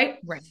 right?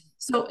 Right.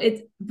 So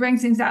it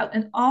brings things out.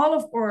 And all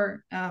of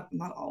our,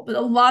 not all, but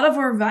a lot of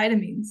our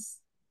vitamins,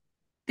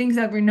 things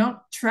that we're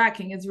not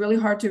tracking, it's really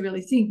hard to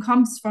really think,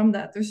 comes from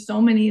that. There's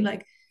so many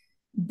like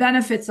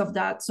benefits of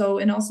that. So,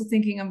 and also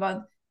thinking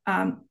about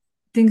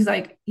things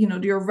like,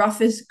 your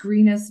roughest,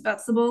 greenest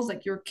vegetables,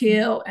 like your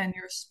kale and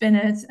your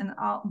spinach and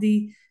all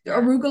the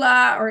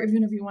arugula, or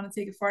even if you want to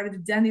take it farther, the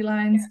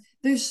dandelions,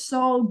 they're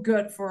so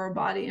good for our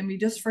body. And we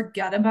just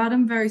forget about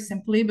them very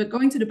simply. But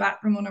going to the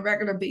bathroom on a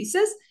regular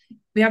basis,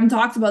 we haven't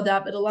talked about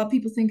that, but a lot of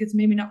people think it's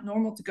maybe not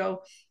normal to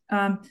go,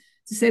 to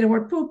say the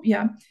word poop.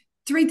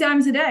 3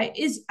 times a day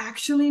is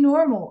actually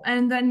normal.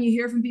 And then you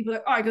hear from people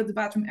like, oh, I go to the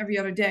bathroom every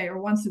other day or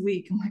once a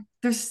week. I'm like,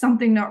 there's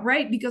something not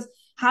right, because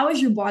how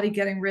is your body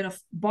getting rid of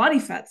body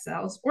fat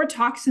cells or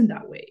toxin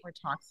that way? Or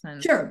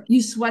toxins. Sure,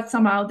 you sweat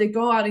some out, they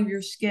go out of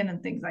your skin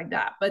and things like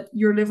that, but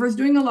your liver is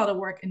doing a lot of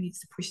work and needs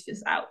to push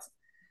this out.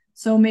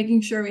 So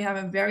making sure we have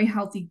a very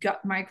healthy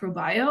gut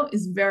microbiome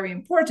is very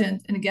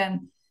important. And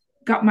again,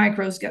 gut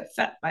microbes get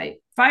fed by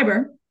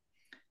fiber.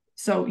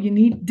 So you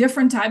need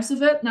different types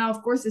of it. Now,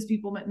 of course, there's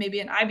people with maybe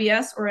an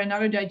IBS or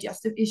another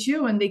digestive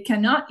issue, and they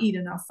cannot eat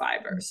enough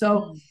fiber.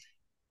 So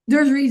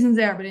there's reasons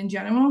there, but in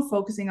general,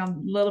 focusing on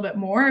a little bit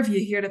more. If you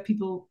hear that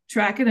people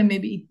track it and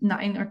maybe eat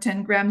 9 or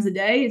 10 grams a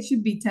day, it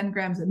should be 10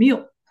 grams a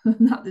meal,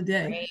 not a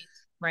day.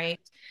 Right.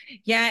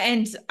 Yeah.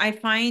 And I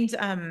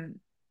find,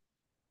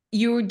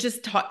 you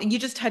just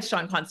touched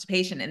on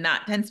constipation, and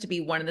that tends to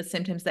be one of the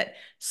symptoms that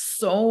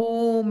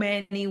so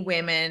many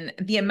women,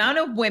 the amount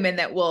of women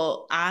that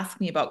will ask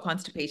me about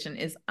constipation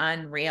is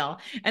unreal.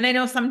 And I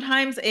know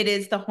sometimes it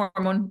is the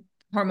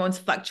hormones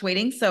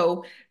fluctuating.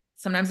 So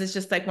sometimes it's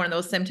just like one of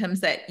those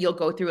symptoms that you'll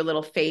go through a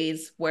little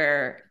phase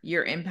where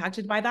you're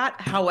impacted by that.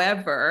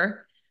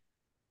 However,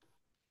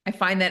 I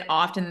find that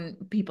often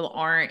people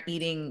aren't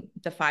eating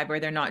the fiber.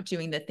 They're not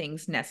doing the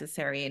things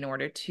necessary in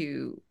order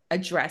to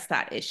address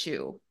that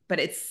issue. But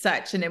it's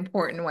such an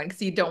important one,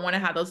 because you don't want to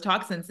have those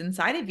toxins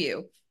inside of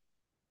you.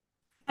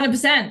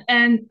 100%.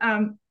 And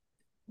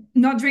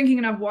not drinking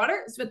enough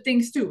water is with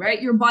things too,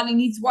 right? Your body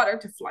needs water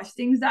to flush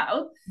things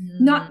out.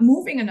 Not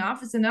moving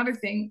enough is another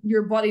thing.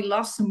 Your body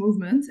loves some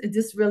movement. It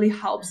just really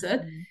helps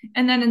it.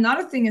 And then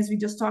another thing is, we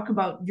just talk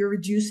about, you're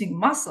reducing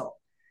muscle.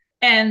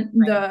 And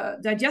the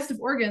digestive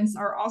organs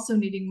are also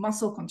needing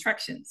muscle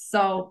contractions.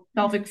 So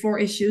pelvic floor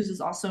issues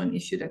is also an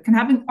issue that can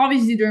happen,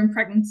 obviously, during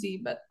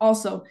pregnancy, but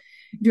also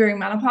during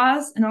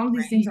menopause. And all of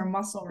these things are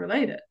muscle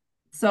related.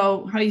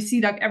 So how you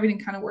see that everything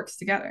kind of works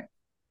together.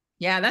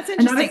 Yeah, that's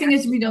interesting. Another thing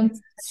is, we don't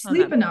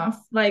sleep enough,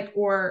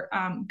 or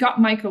gut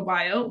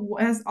microbiome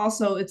has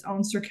also its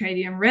own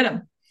circadian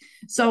rhythm.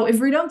 So if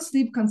we don't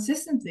sleep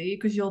consistently,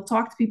 because you'll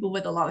talk to people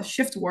with a lot of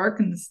shift work,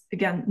 and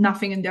again,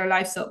 nothing in their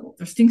lifestyle,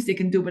 there's things they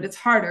can do, but it's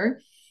harder.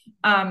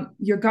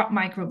 Your gut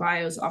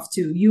microbiome is off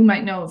too. You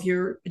might know if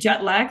you're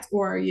jet lagged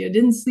or you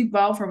didn't sleep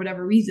well for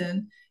whatever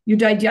reason, your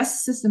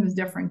digestive system is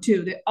different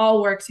too. They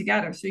all work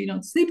together. So you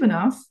don't sleep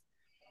enough,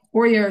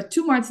 or you're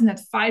too much in that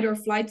fight or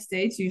flight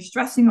state, so you're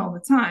stressing all the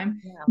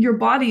time. Your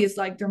body is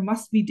like, there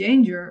must be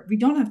danger. We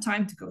don't have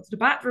time to go to the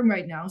bathroom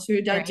right now. So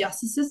your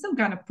digestive system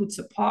kind of puts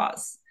a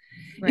pause.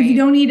 If you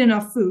don't eat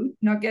enough food,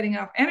 not getting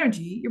enough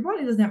energy, your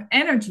body doesn't have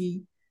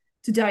energy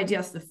to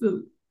digest the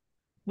food.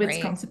 with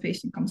Right.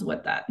 constipation comes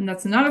with that. And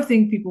that's another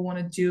thing people want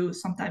to do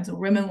sometimes, or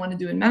women want to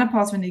do in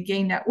menopause when they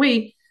gain that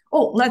weight.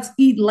 Oh, let's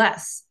eat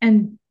less.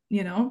 And,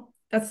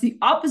 that's the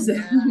opposite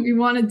of what we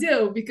want to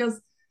do,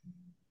 because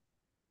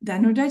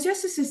then our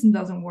digestive system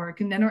doesn't work,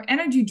 and then our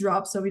energy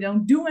drops, so we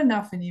don't do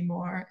enough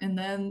anymore, and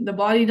then the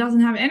body doesn't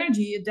have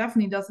energy. It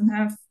definitely doesn't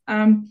have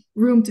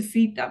room to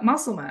feed that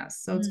muscle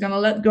mass, so it's going Mm. to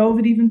let go of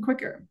it even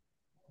quicker.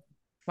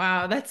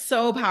 Wow, that's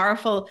so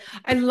powerful.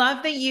 I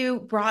love that you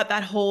brought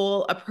that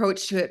whole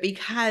approach to it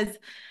because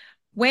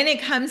when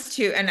it comes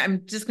to, and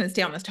I'm just going to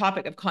stay on this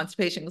topic of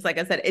constipation, because like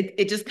I said,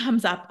 it just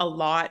comes up a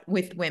lot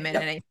with women.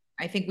 And Yep.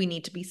 I think we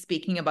need to be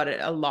speaking about it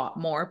a lot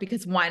more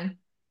because one,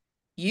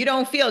 you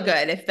don't feel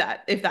good if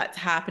that's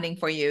happening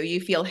for you. You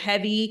feel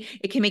heavy.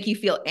 It can make you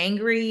feel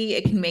angry.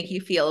 It can make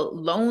you feel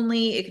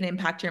lonely. It can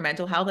impact your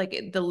mental health.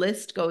 Like the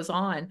list goes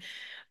on.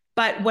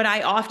 But what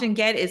I often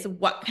get is,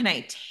 what can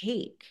I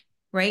take?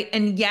 Right.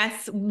 And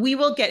yes, we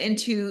will get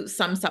into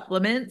some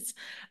supplements.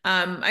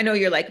 I know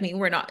you're like me,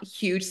 we're not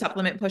huge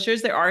supplement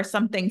pushers. There are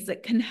some things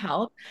that can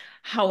help.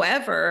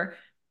 However,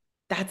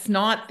 that's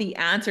not the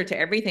answer to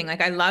everything.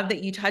 Like I love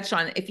that you touched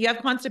on, if you have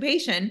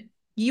constipation,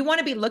 you want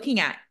to be looking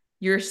at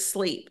your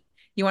sleep.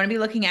 You want to be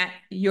looking at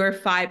your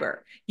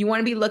fiber. You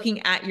want to be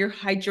looking at your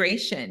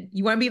hydration.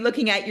 You want to be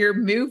looking at your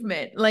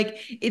movement. Like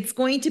it's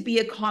going to be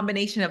a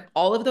combination of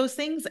all of those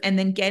things and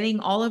then getting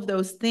all of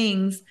those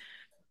things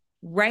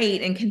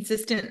right and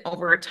consistent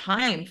over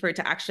time for it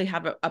to actually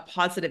have a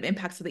positive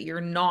impact so that you're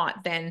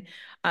not then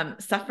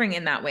suffering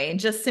in that way. And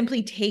just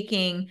simply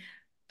taking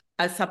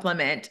a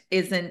supplement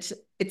isn't,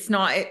 it's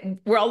not,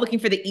 we're all looking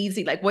for the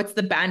easy, like what's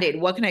the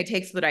band-aid, what can I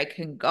take so that I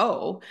can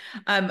go.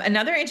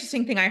 Another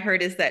interesting thing I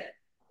heard is that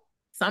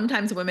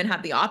sometimes women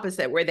have the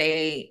opposite, where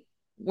they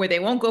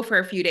won't go for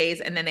a few days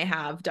and then they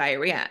have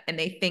diarrhea, and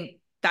they think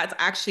that's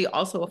actually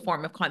also a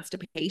form of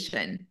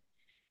constipation,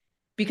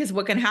 because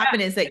what can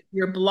happen is that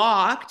you're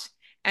blocked,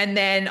 and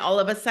then all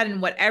of a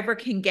sudden whatever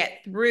can get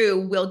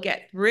through will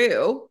get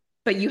through,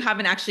 but you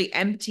haven't actually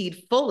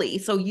emptied fully,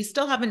 so you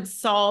still haven't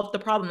solved the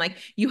problem. Like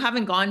you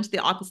haven't gone to the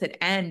opposite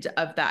end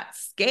of that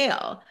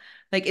scale.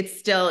 Like it's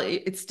still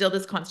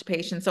this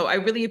constipation. So I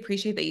really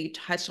appreciate that you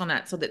touched on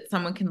that so that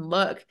someone can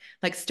look,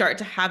 like start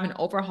to have an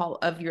overhaul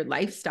of your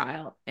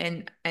lifestyle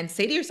and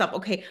say to yourself,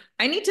 okay,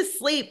 I need to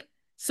sleep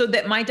so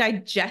that my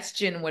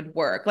digestion would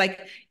work.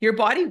 Like your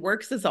body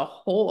works as a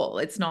whole.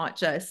 It's not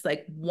just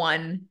like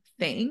one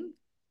thing.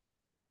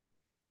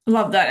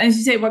 Love that. And as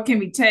you say, what can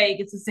we take?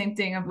 It's the same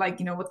thing of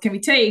like, what can we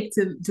take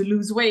to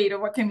lose weight, or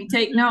what can we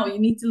take? No, you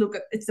need to look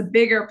at, it's a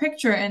bigger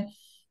picture. And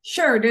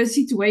sure, there's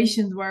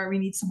situations where we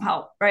need some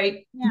help,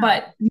 right? Yeah.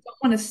 But we don't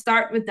want to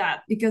start with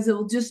that, because it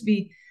will just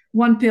be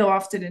one pill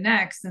after the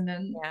next. And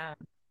then Yeah.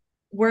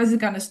 where is it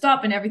going to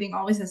stop? And everything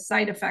always has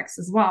side effects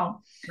as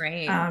well.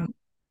 Right. Um,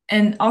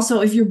 and also,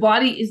 if your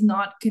body is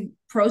not can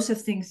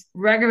process things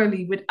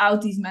regularly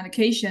without these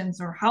medications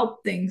or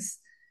help things,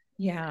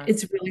 Yeah.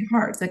 it's really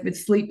hard. It's like with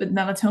sleep, with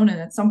melatonin.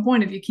 At some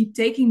point, if you keep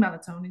taking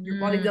melatonin, your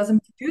body Mm,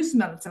 doesn't produce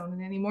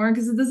melatonin anymore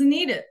because it doesn't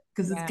need it,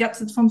 because it yeah.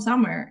 gets it from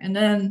somewhere. And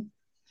then,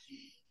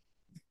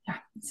 yeah,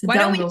 it's a Why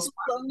don't we downhill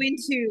spiral. flow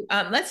into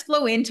let's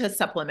flow into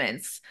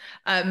supplements.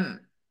 Um,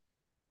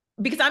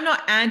 because I'm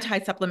not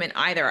anti-supplement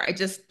either. I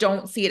just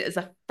don't see it as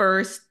a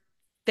first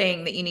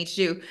thing that you need to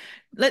do.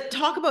 Let's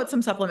talk about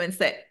some supplements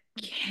that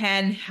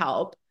can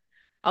help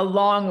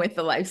along with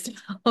the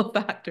lifestyle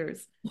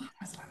factors.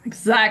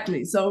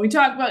 Exactly. So we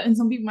talked about, and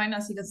some people might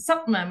not see it as a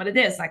supplement, but it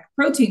is like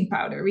protein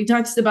powder. We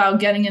touched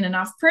about getting in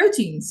enough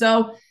protein.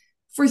 So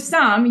for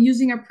some,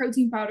 using a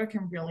protein powder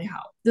can really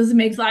help. Does it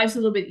make lives a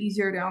little bit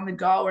easier? They're on the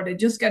go, or they're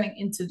just getting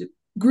into the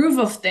groove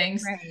of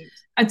things. Right.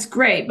 It's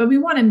great, but we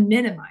want to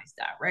minimize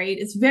that, right?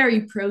 It's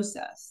very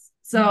processed.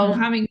 So Mhm.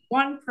 having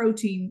one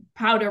protein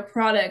powder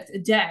product a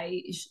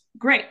day is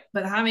great,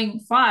 but having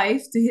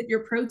five to hit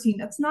your protein,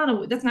 that's not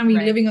me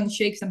Right. living on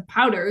shakes and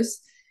powders,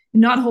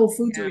 not whole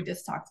foods that Yeah. we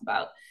just talked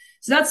about.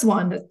 So that's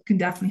one that can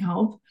definitely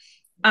help.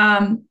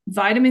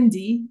 Vitamin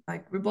D,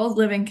 like we're both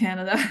live in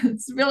Canada.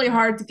 It's really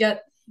hard to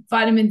get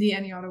vitamin D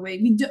any other way.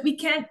 We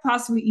can't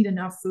possibly eat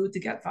enough food to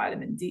get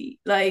vitamin D.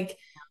 Like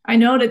I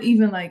know that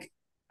even like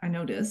I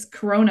know this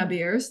Corona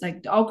beers,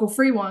 like the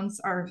alcohol-free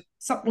ones, are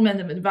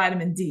supplemented with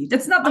vitamin D.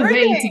 That's not the Are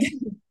way to they? get.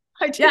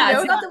 I didn't Yeah,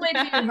 it's know not the way to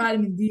get your that.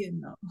 vitamin D in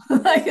though.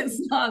 Like it's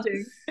not.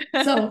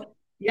 Interesting. So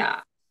yeah,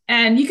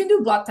 and you can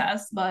do blood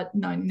tests, but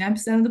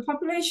 99% of the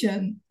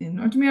population in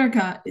North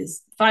America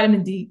is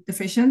vitamin D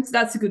deficient. So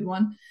that's a good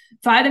one.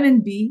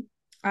 Vitamin B,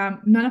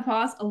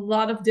 menopause, a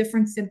lot of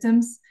different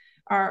symptoms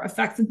are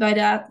affected by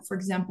that. For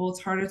example,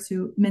 it's harder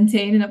to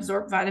maintain and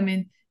absorb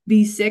vitamin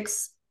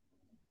B6,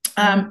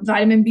 Mm,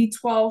 vitamin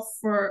B12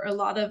 for a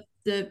lot of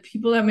the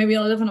people that maybe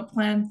live on a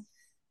plant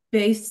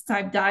based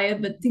type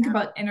diet, but think yeah.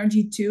 about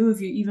energy too.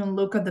 If you even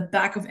look at the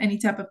back of any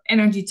type of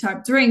energy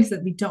type drinks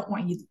that we don't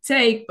want you to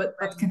take, but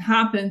what can Right.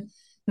 happen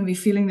when we're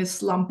feeling this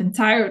slump and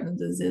tired and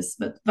this,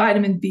 but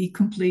vitamin B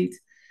complete.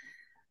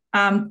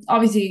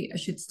 Obviously, I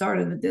should start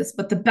with this,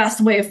 but the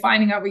best way of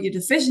finding out what you're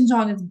deficient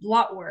on is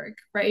blood work,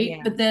 right?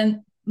 Yeah. But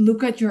then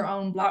look at your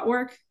own blood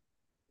work.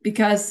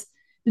 because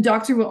the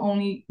doctor will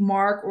only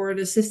mark, or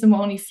the system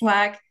will only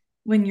flag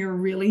when you're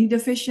really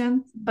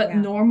deficient. But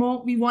Yeah.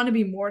 normal, we want to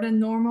be more than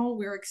normal.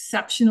 We're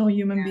exceptional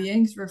human Yeah.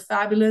 beings. We're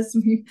fabulous.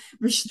 We're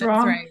That's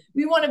strong. right.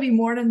 We want to be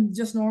more than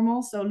just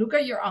normal. So look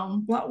at your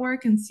own blood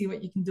work and see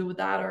what you can do with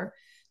that, or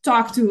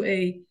talk to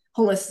a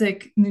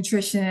holistic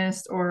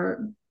nutritionist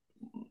or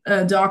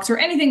a doctor,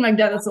 anything like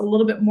that. That's a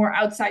little bit more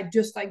outside,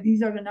 just like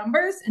these are the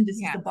numbers and this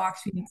is Yeah. the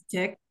box we need to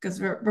tick, because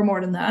we're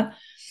more than that.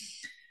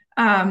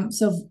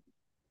 So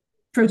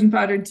protein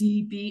powder,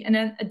 DEP, and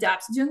then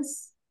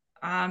adaptogens.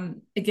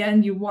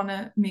 Again, you want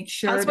to make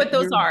Tell sure us what that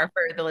those you're are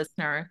for the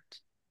listener.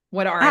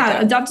 What are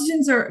adaptogens?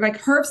 adaptogens are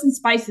like herbs and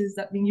spices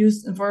that have been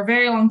used for a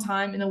very long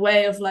time in a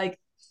way of like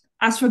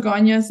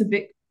ashwagandha is a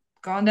big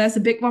gonda is a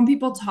big one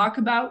people talk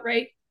about,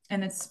 right?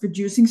 And it's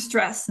reducing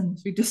stress, and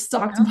we just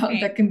talked about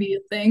Okay. that can be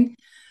a thing.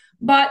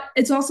 But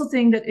it's also a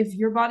thing that if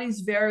your body's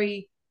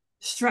very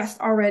stressed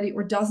already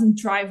or doesn't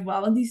drive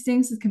well in these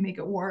things, it can make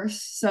it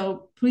worse.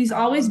 So please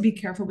always be Um,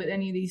 careful with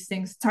any of these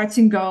things. Touch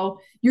and go.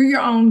 You're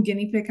your own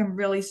guinea pig. I'm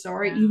really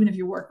sorry. yeah. Even if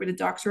you work with a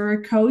doctor or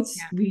a coach,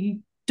 Yeah.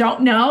 we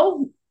don't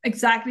know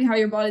exactly how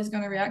your body's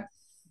going to react.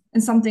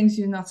 And some things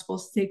you're not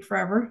supposed to take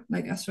forever,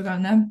 like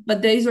ashwagandha.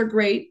 But these are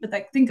great. But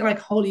I think like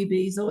holy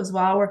basil as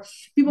well, or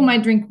people Yeah.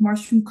 might drink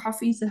mushroom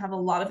coffees that have a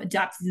lot of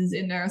adaptogens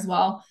in there as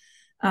well.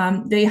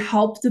 They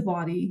help the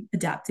body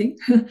adapting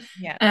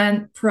Yeah.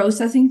 and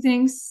processing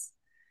things.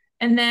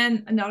 And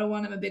then another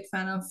one I'm a big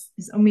fan of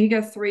is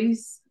omega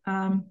 3s.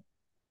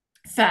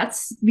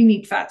 Fats, we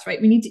need fats,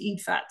 right? We need to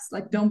eat fats.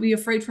 Like, don't be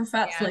afraid for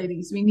fats, Yeah.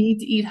 ladies. We need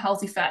to eat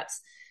healthy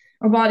fats.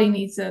 Our body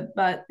needs it,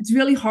 but it's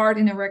really hard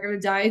in a regular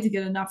diet to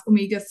get enough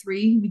omega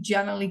 3. We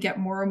generally get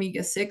more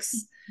omega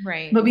 6,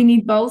 Right. but we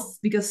need both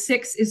because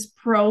 6 is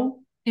pro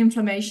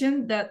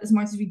inflammation. That as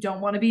much as we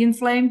don't want to be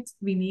inflamed,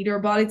 we need our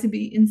body to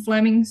be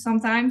inflaming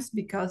sometimes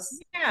because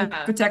it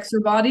Yeah. protects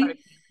your body.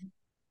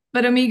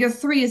 But omega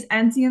 3 is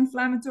anti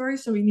inflammatory.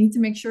 So we need to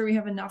make sure we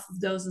have enough of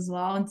those as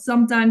well. And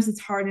sometimes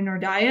it's hard in our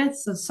diet.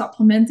 So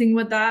supplementing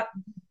with that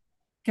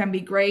can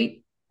be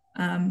great.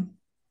 Um,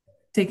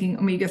 Taking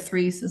omega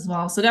 3s as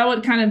well. So that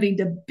would kind of be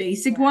the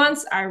basic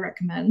ones I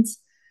recommend.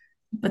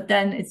 But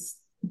then it's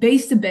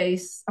base to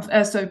base,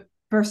 so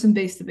person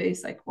base to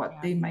base, like what Yeah.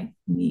 they might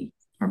need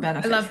or I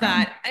benefit love from.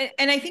 that.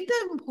 And I think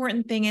the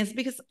important thing is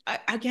because,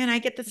 again, I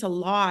get this a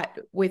lot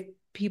with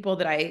people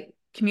that I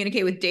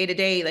communicate with day to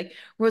day. Like,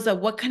 Rosa,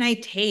 what can I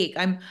take?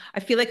 I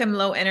feel like I'm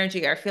low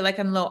energy, or I feel like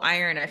I'm low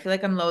iron, I feel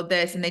like I'm low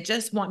this. And they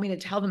just want me to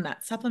tell them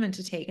that supplement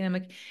to take. And I'm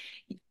like,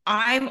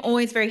 I'm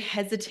always very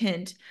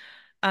hesitant,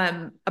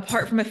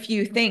 apart from a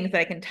few things that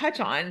I can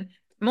touch on.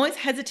 I'm always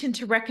hesitant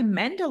to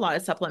recommend a lot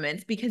of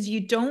supplements because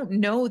you don't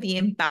know the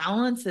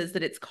imbalances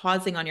that it's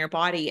causing on your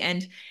body.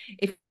 And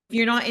if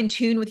you're not in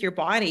tune with your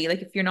body,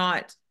 like if you're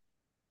not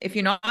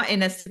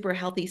in a super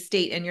healthy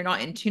state and you're not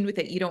in tune with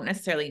it, you don't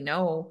necessarily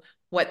know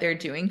what they're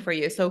doing for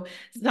you. So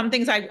some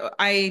things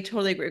I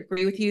totally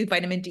agree with you.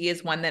 Vitamin D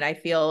is one that I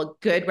feel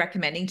good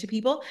recommending to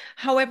people.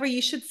 However, you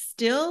should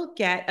still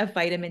get a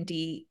vitamin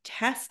D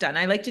test done.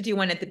 I like to do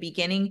one at the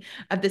beginning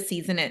of the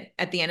season,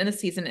 at the end of the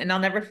season. And I'll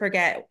never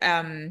forget,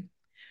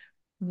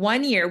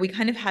 one year we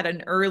kind of had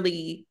an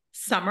early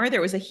summer.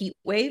 There was a heat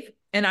wave,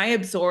 and I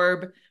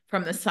absorb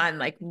from the sun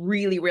like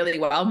really, really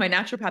well. My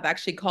naturopath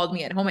actually called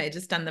me at home. I had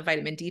just done the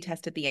vitamin D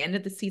test at the end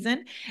of the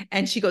season,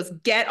 and she goes,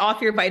 "Get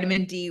off your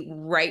vitamin D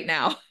right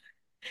now."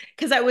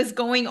 Because I was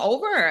going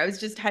over, I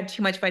was just had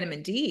too much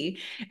vitamin D.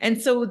 And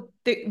so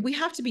we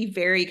have to be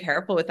very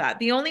careful with that.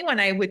 The only one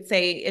I would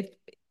say, if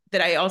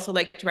that I also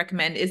like to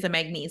recommend, is a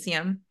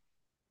magnesium.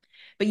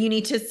 But you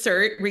need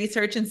to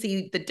research and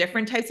see the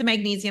different types of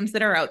magnesiums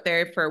that are out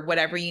there for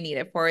whatever you need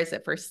it for. Is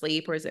it for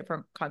sleep, or is it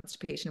for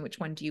constipation? Which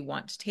one do you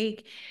want to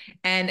take?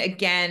 And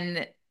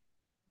again,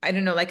 I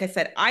don't know, like I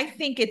said, I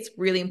think it's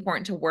really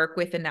important to work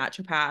with a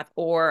naturopath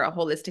or a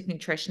holistic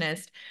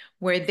nutritionist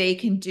where they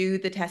can do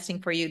the testing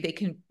for you. They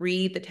can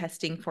read the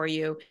testing for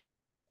you.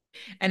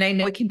 And I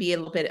know it can be a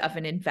little bit of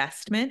an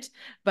investment,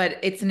 but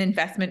it's an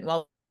investment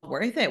well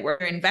worth it. We're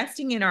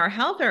investing in our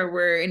health, or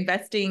we're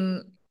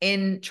investing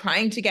in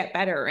trying to get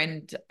better.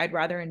 And I'd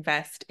rather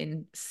invest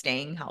in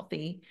staying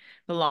healthy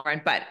the long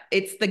run. But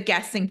it's the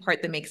guessing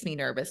part that makes me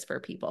nervous for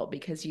people,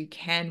 because you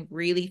can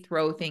really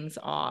throw things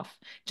off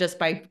just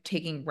by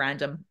taking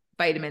random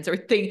vitamins, or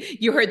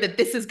think you heard that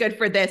this is good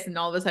for this, and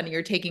all of a sudden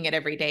you're taking it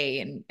every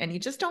day, and you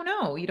just don't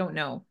know. You don't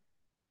know.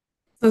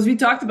 So as we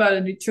talked about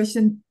a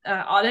nutrition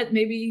audit,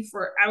 maybe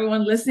for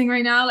everyone listening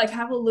right now, like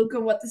have a look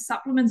at what the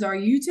supplements are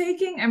you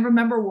taking and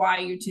remember why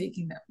you're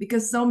taking them.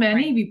 Because so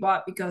many Right. we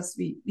bought because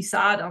we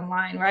saw it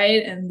online,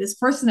 right? And this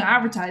person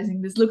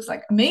advertising this looks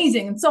like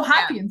amazing and so Yeah.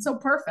 happy and so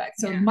perfect.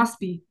 So it Yeah. must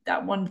be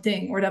that one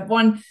thing or that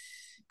one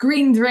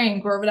green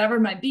drink or whatever it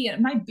might be. And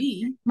it might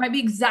be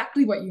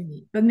exactly what you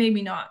need, but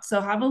maybe not.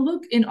 So have a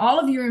look in all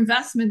of your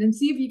investment and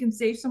see if you can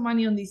save some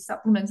money on these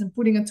supplements and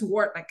putting it to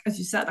work, like as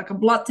you said, like a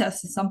blood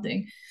test or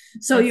something.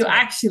 So you That's right.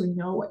 actually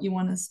know what you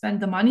want to spend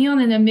the money on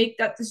and then make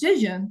that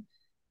decision,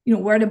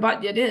 where the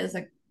budget is.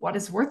 Like what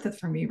is worth it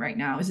for me right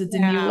now? Is it the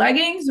new Yeah.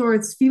 leggings, or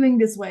it's feeling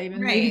this way? And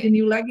maybe the Right.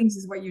 new leggings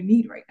is what you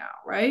need right now,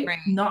 right? Right.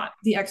 Not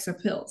the extra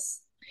pills.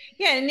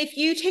 Yeah, and if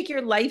you take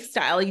your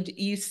lifestyle,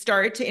 you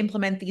start to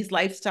implement these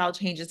lifestyle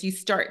changes, you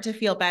start to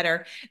feel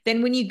better.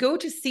 Then when you go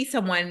to see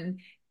someone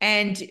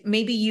and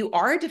maybe you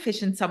are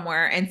deficient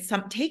somewhere and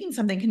some taking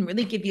something can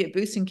really give you a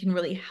boost and can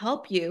really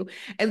help you,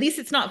 at least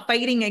it's not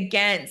fighting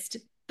against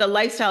the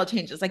lifestyle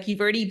changes. Like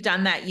you've already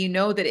done that. You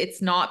know that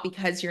it's not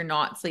because you're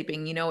not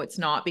sleeping. You know it's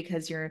not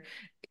because you're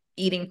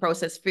eating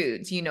processed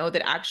foods. You know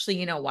that actually,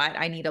 you know what,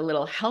 I need a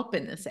little help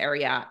in this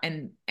area.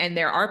 And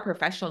there are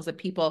professionals and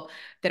people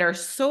that are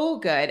so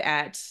good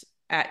at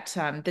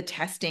the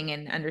testing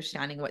and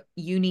understanding what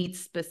you need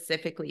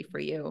specifically for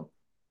you.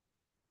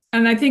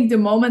 And I think the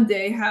moment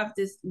they have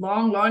this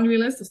long laundry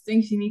list of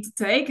things you need to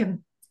take, and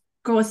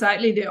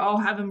coincidentally they all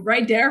have them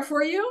right there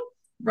for you,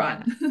 Yeah.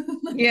 run.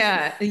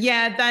 Yeah,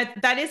 yeah,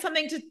 that is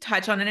something to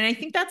touch on. And I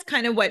think that's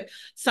kind of what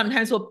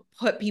sometimes will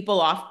put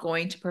people off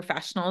going to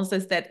professionals,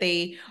 is that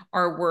they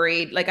are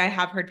worried. Like I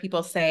have heard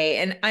people say,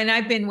 and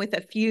I've been with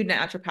a few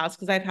naturopaths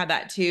because I've had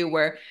that too,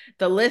 where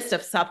the list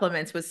of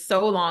supplements was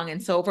so long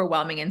and so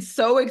overwhelming and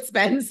so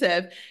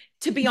expensive.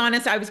 To be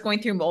honest, I was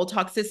going through mold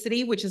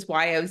toxicity, which is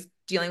why I was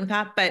dealing with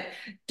that. But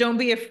don't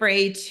be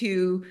afraid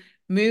to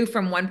move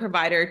from one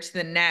provider to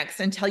the next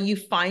until you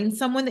find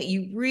someone that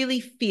you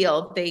really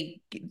feel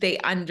they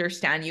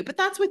understand you. But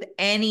that's with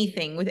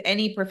anything, with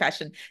any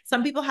profession.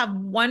 Some people have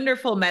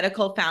wonderful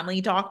medical family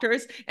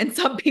doctors and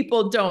some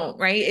people don't,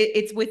 right?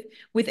 It's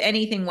with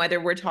anything, whether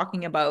we're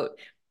talking about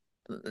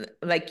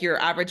like your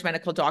average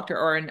medical doctor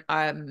or an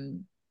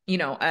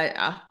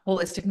a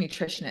holistic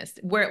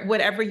nutritionist. Where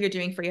whatever you're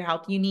doing for your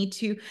health, you need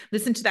to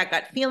listen to that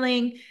gut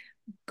feeling,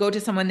 go to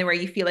someone where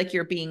you feel like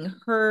you're being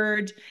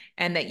heard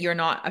and that you're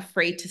not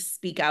afraid to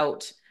speak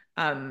out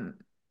um,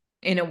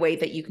 in a way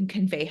that you can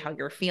convey how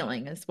you're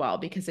feeling as well.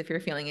 Because if you're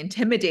feeling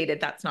intimidated,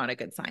 that's not a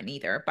good sign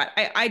either. But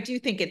I do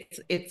think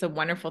it's a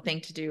wonderful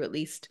thing to do at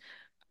least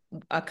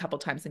a couple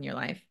times in your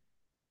life.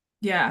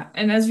 Yeah,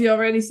 and as we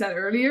already said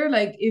earlier,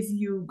 like if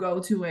you go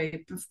to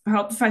a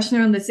health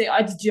professional and they say, oh,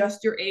 it's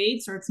just your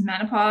age or it's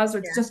menopause or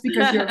it's just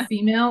because you're a Yeah.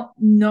 female,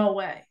 no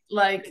way.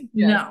 Like,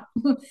 Yes.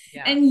 no.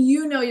 Yeah. And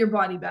you know your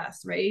body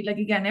best, right? Like,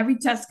 again, every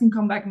test can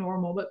come back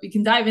normal, but we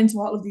can dive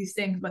into all of these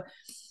things. But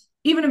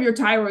even if your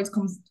thyroid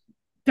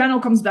panel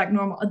comes back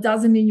normal, it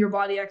doesn't mean your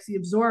body actually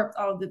absorbed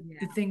all of the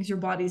Yeah. things your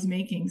body is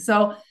making.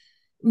 So,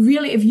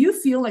 really, if you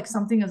feel like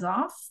something is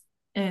off,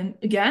 and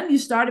again, you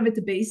started with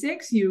the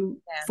basics,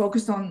 you Yes.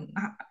 focused on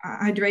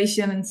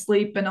hydration and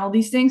sleep and all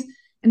these things,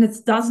 and it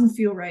doesn't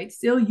feel right,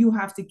 still, you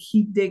have to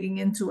keep digging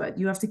into it.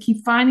 You have to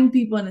keep finding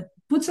people and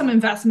put some Yeah.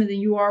 investment,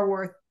 and you are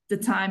worth the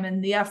time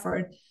and the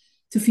effort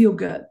to feel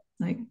good.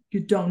 Like,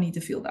 you don't need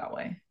to feel that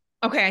way.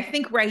 Okay, I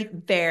think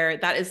right there,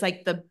 that is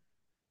like the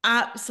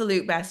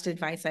absolute best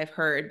advice I've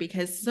heard,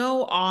 because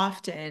so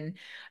often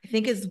I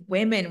think as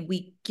women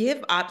we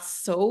give up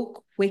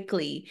so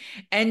quickly.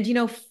 And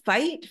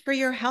fight for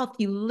your health.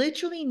 You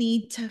literally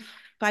need to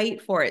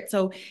fight for it.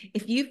 So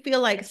if you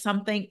feel like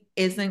something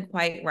isn't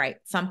quite right,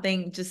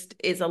 something just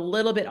is a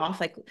little bit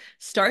off, like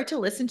start to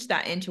listen to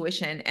that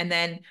intuition and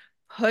then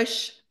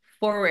push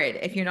forward.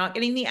 If you're not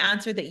getting the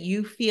answer that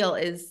you feel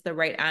is the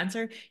right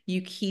answer,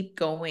 you keep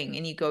going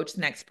and you go to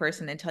the next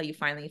person until you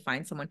finally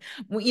find someone.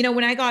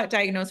 When I got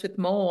diagnosed with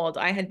mold,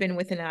 I had been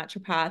with a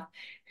naturopath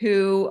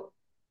who,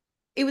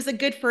 it was a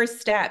good first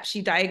step.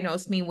 She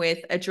diagnosed me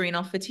with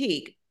adrenal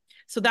fatigue.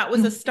 So that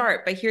was a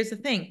start. But here's the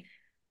thing,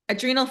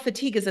 adrenal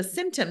fatigue is a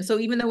symptom. So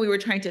even though we were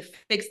trying to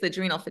fix the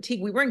adrenal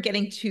fatigue, we weren't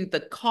getting to the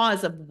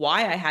cause of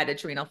why I had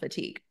adrenal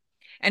fatigue.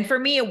 And for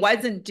me, it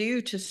wasn't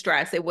due to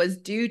stress. It was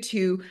due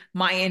to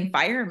my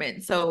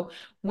environment. So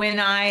when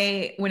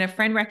a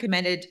friend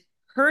recommended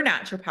her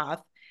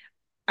naturopath,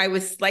 I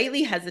was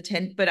slightly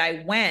hesitant, but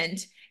I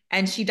went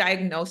and she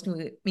diagnosed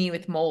me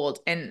with mold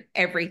and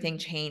everything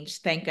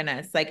changed. Thank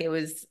goodness. Like it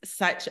was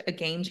such a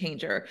game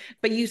changer.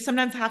 But you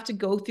sometimes have to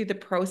go through the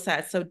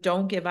process. So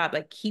don't give up.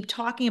 Like keep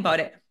talking about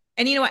it.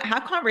 And you know what?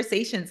 Have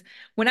conversations.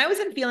 When I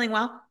wasn't feeling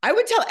well, I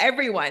would tell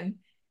everyone.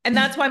 And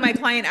that's why my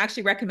client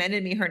actually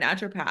recommended me her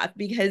naturopath,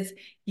 because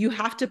you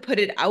have to put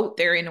it out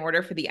there in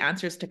order for the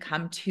answers to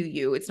come to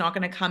you. It's not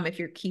going to come if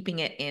you're keeping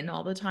it in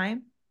all the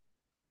time.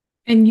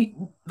 And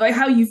you, like,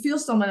 how you feel,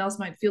 someone else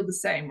might feel the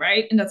same,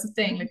 right? And that's the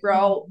thing, like, we're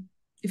all,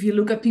 if you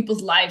look at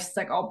people's lives, it's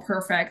like all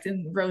perfect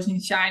and rosy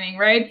and shining,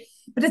 right?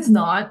 But it's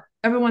not.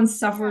 Everyone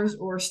suffers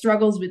or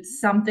struggles with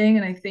something.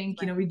 And I think,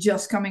 we're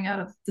just coming out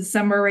of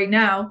December right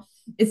now.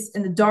 It's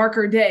in the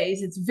darker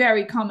days, it's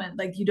very common,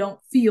 like, you don't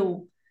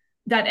feel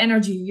that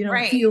energy, you don't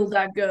Right. feel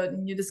that good,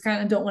 and you just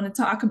kind of don't want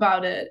to talk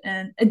about it,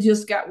 and it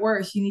just got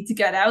worse. You need to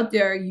get out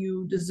there,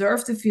 you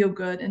deserve to feel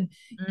good. And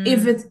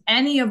if Mm, it's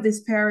any of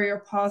this peri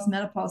or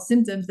post-menopause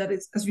symptoms that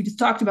is, as we just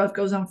talked about,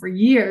 goes on for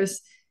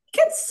years, you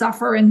can't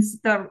suffer in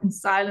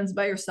silence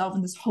by yourself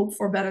and just hope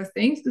for better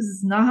things, because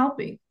it's not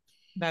helping.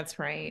 that's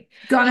right.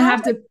 Gonna How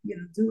have to,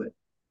 do it.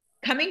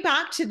 Coming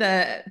back to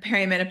the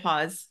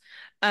perimenopause,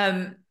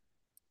 um,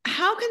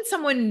 how can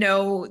someone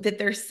know that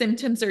their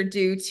symptoms are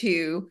due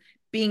to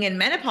being in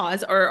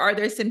menopause, or are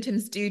there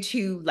symptoms due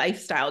to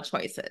lifestyle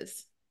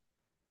choices?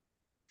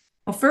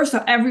 Well, first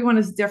of all, everyone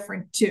is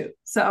different too.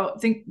 So I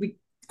think we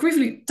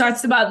briefly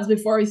touched about this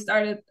before we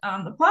started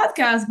the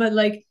podcast, but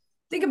like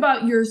think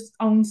about your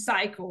own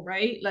cycle,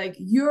 right? Like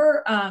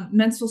your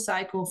menstrual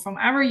cycle from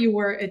ever you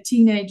were a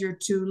teenager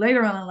to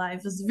later on in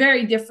life is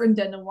very different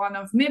than the one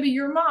of maybe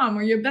your mom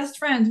or your best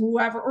friend,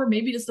 whoever, or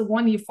maybe just the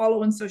one you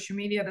follow on social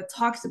media that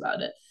talks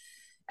about it.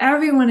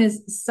 Everyone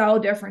is so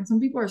different. Some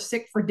people are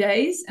sick for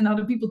days and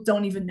other people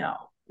don't even know,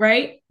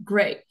 right?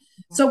 Great.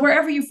 So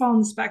wherever you fall on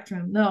the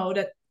spectrum, know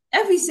that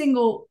every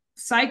single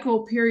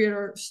cycle, period,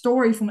 or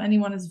story from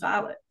anyone is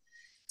valid.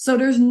 So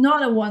there's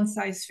not a one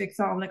size fits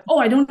all, like, oh,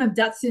 I don't have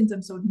that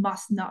symptom, so it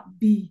must not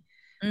be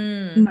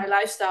my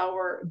lifestyle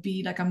or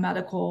be like a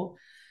medical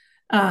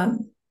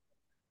um,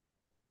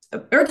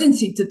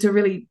 urgency to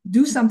really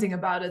do something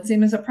about it.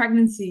 Same as a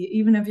pregnancy,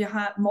 even if you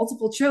had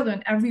multiple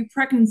children, every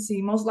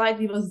pregnancy most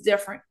likely was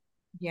different.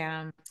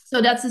 Yeah.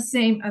 So that's the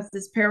same as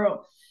this peri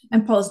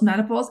and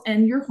postmenopause,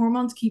 and your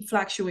hormones keep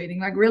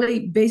fluctuating. Like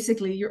really,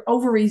 basically, your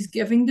ovaries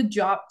giving the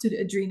job to the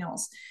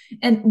adrenals,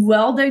 and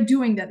while they're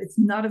doing that, it's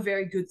not a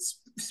very good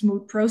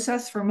smooth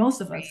process for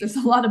most of us. There's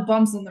a lot of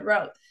bumps on the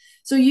road,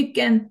 so you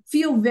can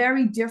feel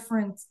very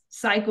different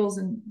cycles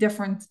and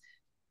different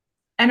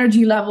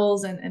energy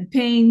levels and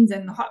pains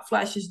and hot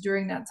flashes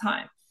during that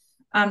time.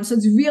 So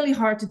it's really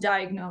hard to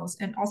diagnose,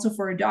 and also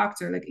for a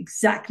doctor, like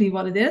exactly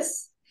what it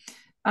is.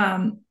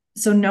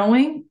 So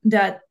knowing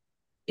that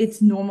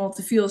it's normal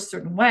to feel a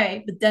certain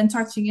way, but then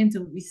touching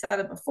into, we said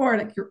it before,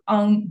 like your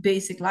own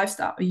basic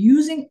lifestyle.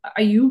 You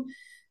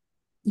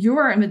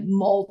were a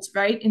mold,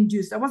 right?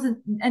 Induced. That wasn't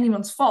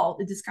anyone's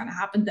fault. It just kind of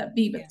happened that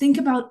be. But think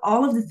about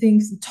all of the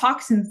things and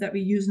toxins that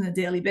we use on a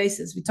daily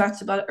basis. We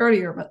talked about it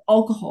earlier, about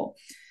alcohol,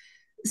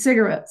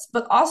 cigarettes,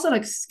 but also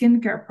like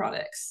skincare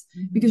products,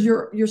 because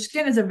your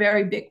skin is a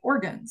very big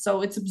organ.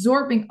 So it's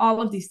absorbing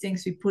all of these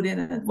things we put in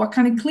it. What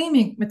kind of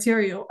cleaning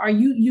material are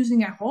you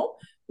using at home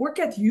or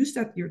get used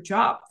at your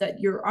job that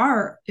you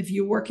are, if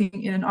you're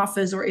working in an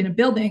office or in a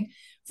building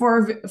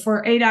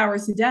for 8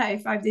 hours a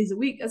day, 5 days a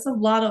week? That's a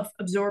lot of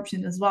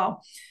absorption as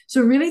well.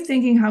 So really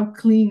thinking, how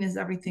clean is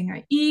everything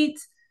I eat,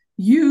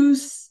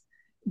 use,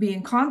 be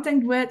in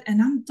contact with.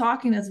 And I'm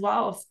talking as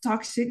well of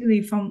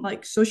toxicity from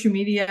like social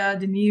media,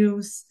 the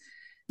news,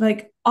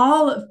 like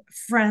all of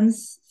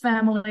friends,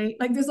 family.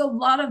 Like there's a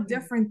lot of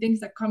different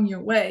things that come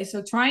your way.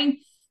 So trying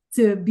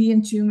to be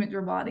in tune with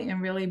your body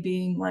and really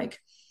being like,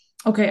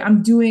 okay,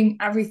 I'm doing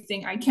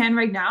everything I can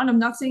right now. And I'm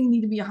not saying you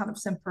need to be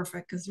 100%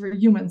 perfect, because we're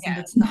humans and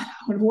that's not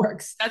how it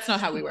works. That's not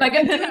how we work. Like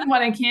I'm doing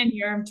what I can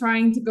here. I'm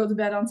trying to go to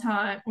bed on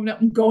time. Or no,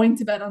 I'm going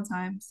to bed on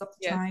time. Stop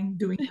trying,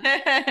 doing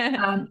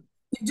that.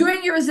 You're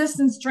doing your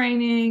resistance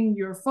training.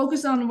 You're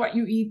focused on what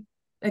you eat.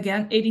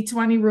 Again,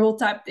 80-20 rule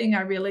type thing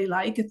I really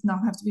like. It's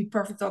not have to be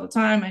perfect all the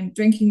time. And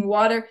drinking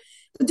water.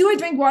 But do I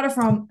drink water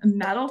from a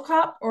metal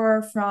cup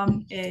or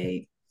from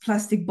a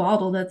plastic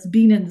bottle that's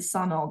been in the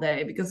sun all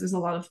day? Because there's a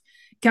lot of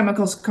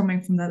chemicals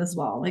coming from that as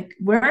well. Like,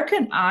 where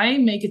can I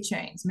make a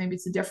change? Maybe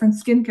it's a different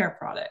skincare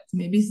product.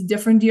 Maybe it's a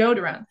different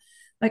deodorant.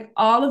 Like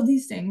all of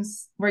these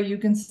things where you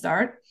can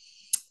start.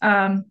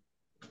 If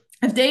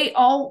they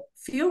all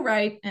feel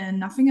right and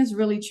nothing has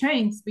really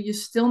changed, but you're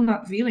still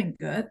not feeling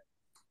good,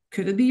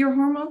 could it be your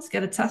hormones?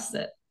 Get it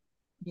tested.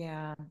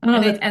 Yeah. I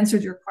don't know if that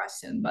answered your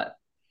question, but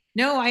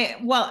no,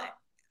 well,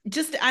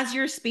 just as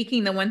you're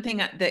speaking, the one thing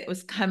that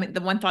was coming,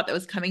 the one thought that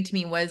was coming to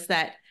me was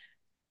that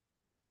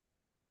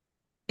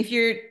if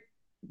you're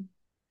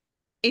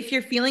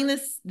feeling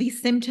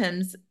these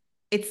symptoms,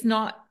 it's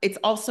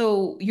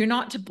also, you're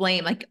not to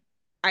blame. Like,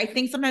 I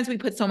think sometimes we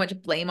put so much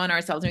blame on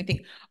ourselves and we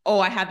think, oh,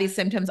 I have these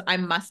symptoms, I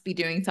must be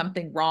doing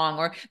something wrong.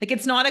 Or like,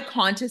 it's not a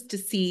contest to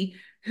see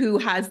who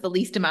has the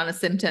least amount of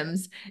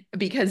symptoms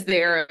because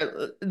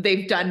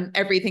they've done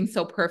everything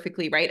so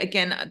perfectly, right?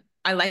 Again,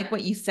 I like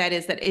what you said,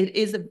 is that it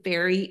is a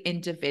very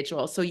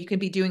individual. So you can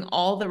be doing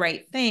all the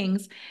right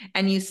things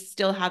and you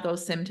still have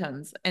those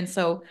symptoms. And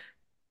so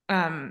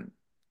at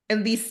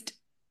least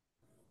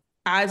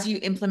as you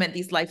implement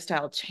these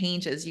lifestyle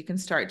changes, you can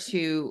start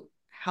to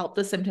help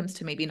the symptoms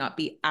to maybe not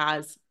be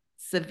as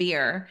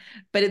severe,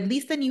 but at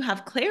least then you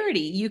have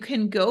clarity. You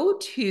can go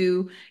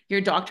to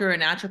your doctor or a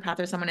naturopath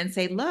or someone and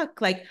say,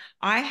 look, like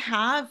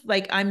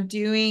I'm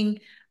doing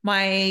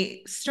my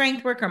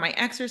strength work or my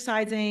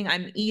exercising,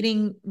 I'm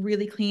eating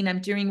really clean, I'm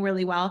doing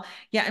really well.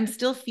 Yeah, I'm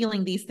still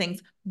feeling these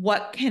things.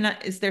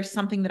 Is there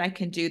something that I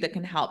can do that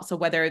can help? So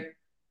whether,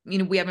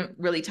 we haven't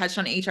really touched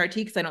on HRT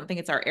because I don't think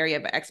it's our area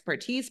of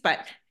expertise,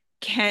 but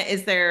can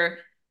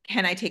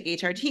I take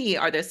HRT?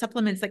 Are there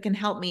supplements that can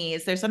help me?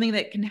 Is there something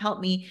that can help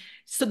me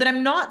so that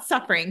I'm not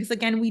suffering? Because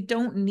again, we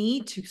don't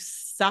need to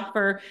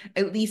suffer,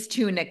 at least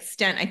to an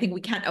extent. I think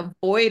we can't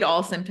avoid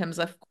all symptoms.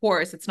 Of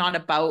course, it's not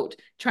about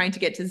trying to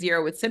get to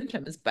zero with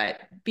symptoms,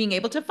 but being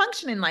able to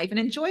function in life and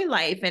enjoy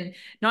life and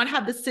not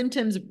have the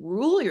symptoms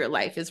rule your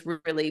life is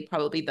really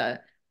probably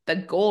the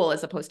goal,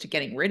 as opposed to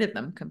getting rid of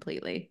them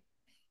completely.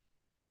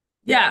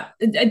 Yeah,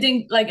 I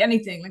think like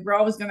anything, like we're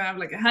always gonna have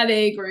like a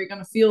headache or you're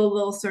gonna feel a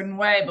little certain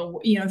way.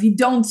 But you know, if you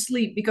don't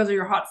sleep because of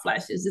your hot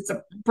flashes, it's a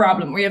Mhm.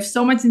 problem. Where you have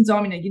so much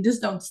insomnia, you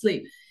just don't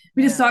sleep.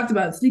 We just Yeah. talked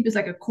about it. Sleep is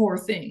like a core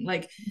thing.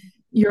 Like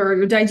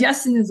your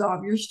digestion is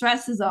off, your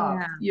stress is off.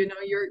 Yeah. You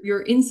know,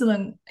 your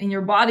insulin in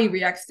your body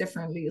reacts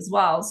differently as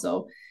well.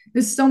 So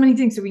there's so many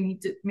things that we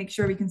need to make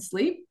sure we can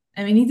sleep.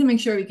 And we need to make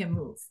sure we can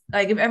move.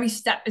 Like if every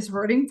step is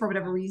hurting for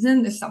whatever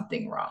reason, there's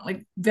something wrong.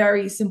 Like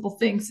very simple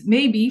things,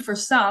 maybe for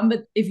some,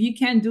 but if you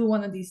can't do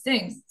one of these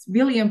things, it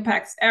really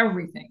impacts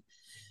everything.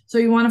 So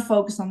you want to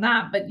focus on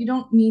that, but you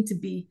don't need to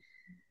be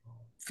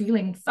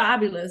feeling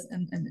fabulous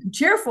and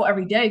cheerful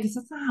every day because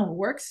that's not how it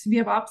works. We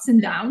have ups and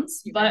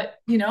downs, Yeah. but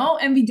you know,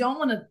 and we don't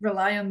want to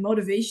rely on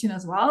motivation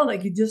as well.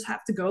 Like you just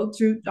have to go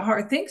through the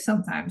hard things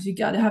sometimes. You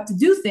got to have to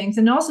do things,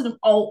 and also,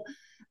 oh,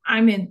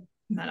 I'm in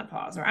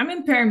menopause or I'm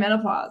in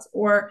perimenopause,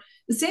 or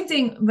the same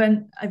thing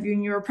when if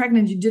you were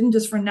pregnant, you didn't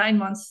just for 9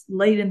 months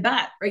lay in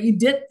bed, right? You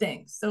did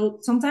things. So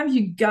sometimes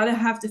you gotta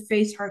have to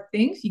face hard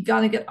things. You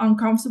gotta get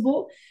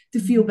uncomfortable to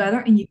feel Mhm. better,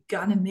 and you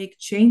gotta make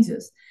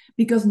changes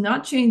because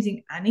not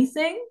changing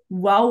anything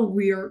while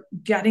we're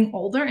getting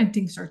older and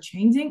things are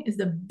changing is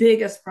the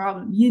biggest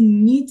problem. You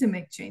need to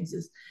make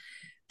changes.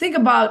 Think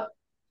about,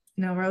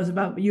 you know, I was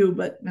about you,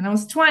 but when I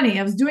was 20,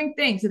 I was doing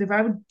things that if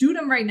I would do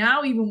them right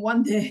now, even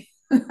one day,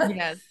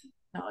 Yes.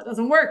 no, it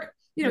doesn't work.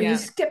 You know, you Yeah.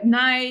 skip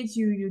nights,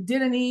 you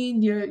didn't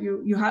eat,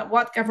 you had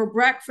vodka for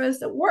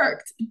breakfast. It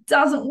worked. It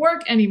doesn't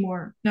work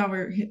anymore. Now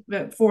we're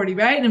 40,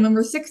 right? And when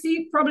we're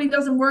 60, probably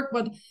doesn't work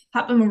what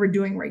happened when we're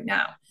doing right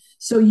now.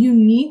 So you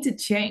need to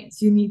change.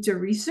 You need to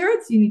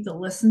research. You need to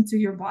listen to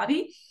your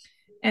body.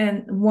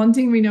 And one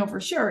thing we know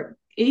for sure,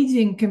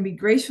 aging can be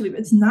gracefully, but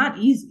it's not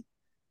easy.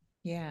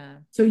 Yeah.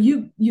 So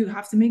you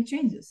have to make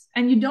changes,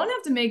 and you don't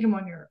have to make them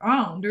on your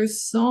own.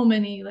 There's so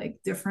many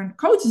like different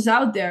coaches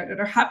out there that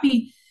are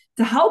happy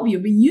to help you,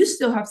 but you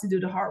still have to do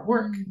the hard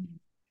work, Mm.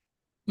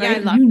 Yeah, I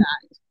right? love You need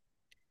that.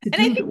 to And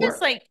I do the think there's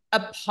work. like a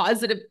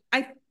positive,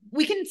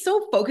 we can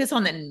so focus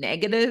on the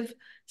negative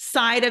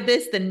side of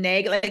this, the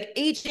like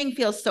aging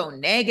feels so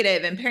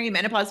negative and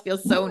perimenopause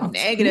feels so No, it's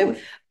negative,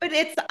 good. but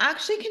it's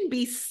actually can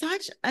be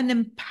such an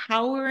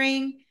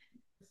empowering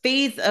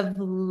phase of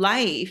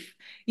life.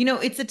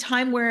 It's a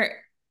time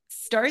where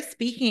start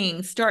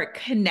speaking, start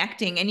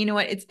connecting. And you know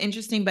what? It's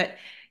interesting, but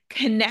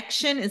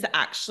connection is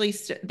actually,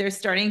 they're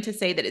starting to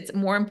say that it's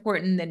more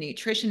important than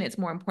nutrition. It's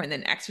more important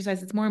than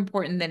exercise. It's more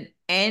important than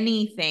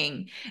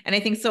anything. And I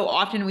think so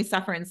often we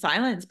suffer in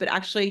silence, but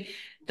actually,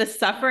 the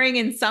suffering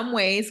in some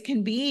ways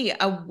can be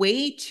a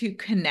way to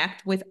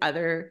connect with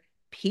other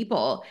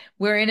people.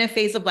 We're in a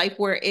phase of life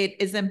where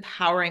it is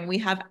empowering. We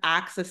have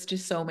access to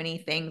so many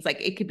things.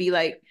 Like it could be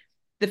like,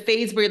 the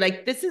phase where you're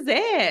like, this is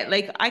it.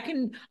 Like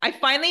I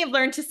finally have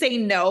learned to say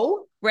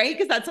no, right?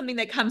 Because that's something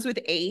that comes with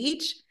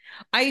age.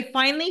 I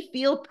finally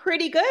feel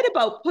pretty good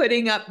about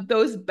putting up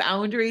those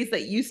boundaries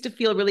that used to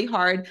feel really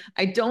hard.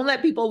 I don't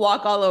let people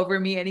walk all over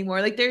me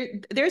anymore. Like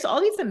there's all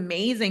these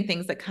amazing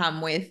things that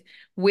come with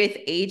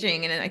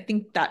aging. And I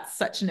think that's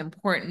such an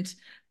important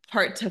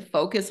part to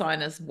focus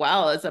on as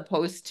well, as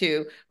opposed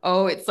to,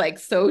 oh, it's like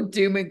so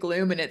doom and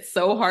gloom and it's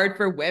so hard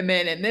for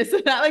women and this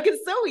and that. Like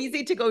it's so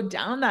easy to go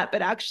down that.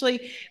 But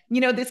actually,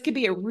 this could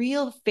be a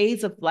real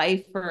phase of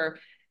life for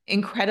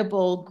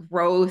incredible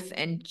growth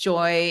and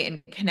joy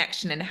and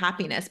connection and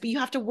happiness. But you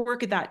have to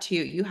work at that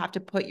too. You have to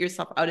put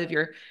yourself out of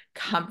your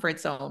comfort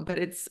zone. But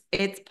it's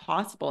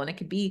possible, and it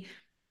could be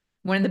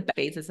one of the best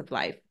phases of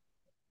life.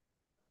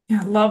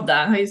 Yeah, I love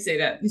that. How you say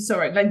that. You're so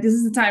right. Like this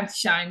is the time to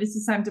shine. This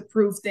is time to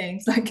prove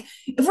things. Like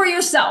for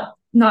yourself,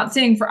 not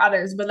saying for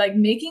others, but like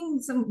making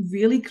some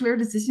really clear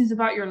decisions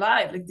about your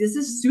life. Like this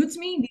is suits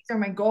me. These are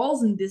my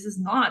goals, and this is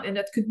not. And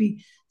that could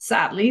be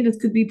sadly, that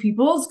could be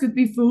people, it could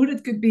be food,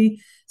 it could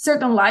be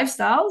certain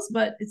lifestyles,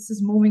 but it's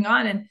just moving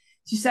on. And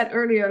you said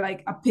earlier,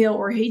 like a pill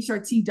or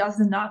HRT does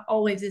not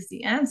always is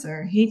the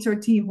answer.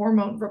 HRT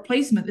hormone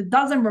replacement, it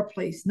doesn't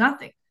replace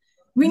nothing.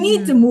 We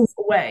need to Mm, move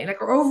away.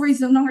 Like our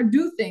ovaries no longer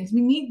do things. We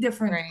need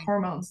different right.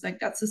 hormones. Like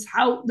that's just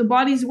how the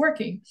body's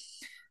working.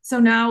 So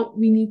now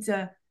we need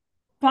to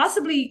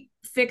possibly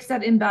fix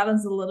that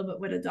imbalance a little bit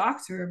with a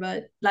doctor.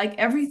 But like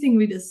everything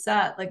we just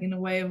said, like in a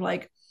way of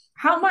like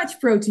how much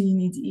protein you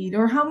need to eat,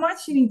 or how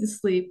much you need to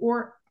sleep,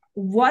 or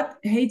what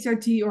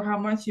HRT or how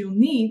much you'll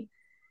need,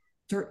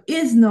 there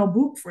is no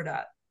book for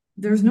that.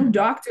 There's no Mhm.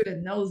 doctor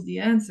that knows the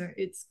answer.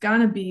 It's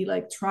gonna be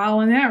like trial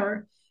and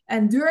error.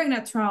 And during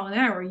that trial and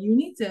error, you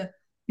need to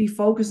be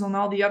focused on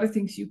all the other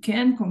things you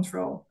can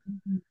control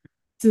Mhm.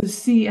 to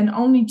see and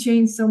only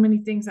change so many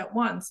things at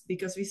once,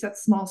 because we set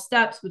small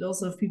steps, but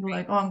also if people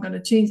like, oh, I'm going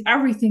to change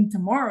everything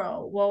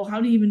tomorrow. Well,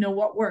 how do you even know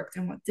what worked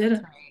and what That's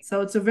didn't? right.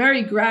 So it's a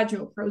very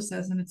gradual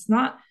process, and it's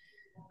not,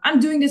 I'm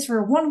doing this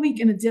for 1 week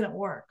and it didn't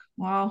work.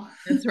 Well,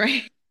 That's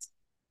right.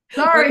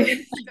 Or sorry, even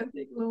it's going to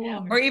take a little or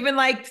longer. even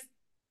like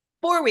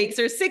 4 weeks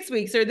or 6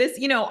 weeks or this,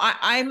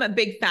 I'm a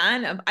big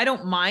fan of, I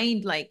don't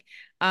mind like,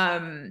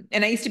 and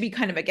I used to be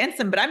kind of against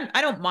them, but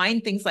I don't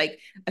mind things like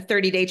a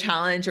 30-day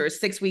challenge or a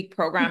 6-week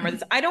program or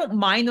this. I don't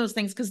mind those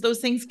things because those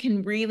things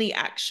can really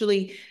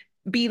actually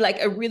be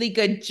like a really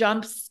good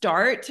jump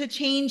start to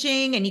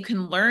changing, and you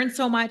can learn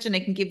so much and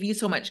it can give you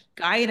so much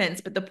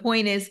guidance. But the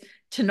point is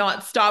to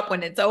not stop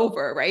when it's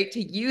over, right?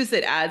 To use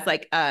it as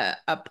like a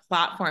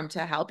platform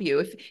to help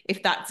you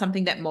if that's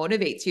something that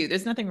motivates you.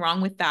 There's nothing wrong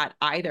with that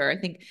either. I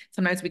think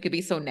sometimes we could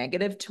be so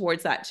negative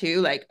towards that too.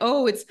 Like,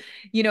 oh, it's,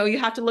 you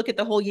have to look at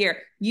the whole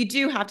year. You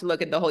do have to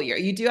look at the whole year.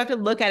 You do have to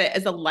look at it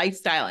as a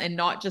lifestyle and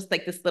not just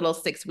like this little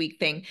 6 week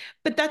thing.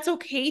 But that's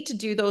okay to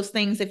do those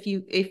things if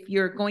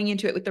you're going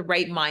into it with the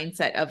right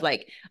mindset of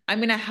like, I'm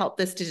going to help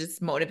this to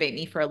just motivate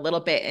me for a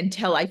little bit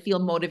until I feel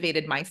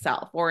motivated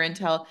myself, or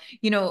until,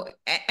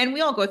 and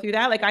we all go through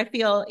that. Like I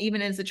feel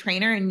even as a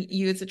trainer, and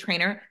you as a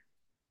trainer,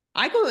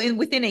 I go in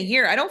within a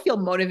year. I don't feel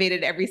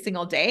motivated every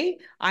single day.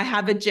 I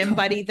have a gym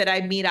buddy that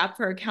I meet up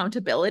for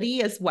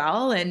accountability as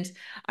well. And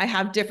I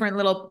have different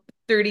little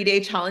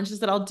 30-day challenges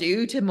that I'll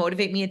do to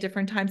motivate me at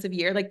different times of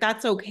year. Like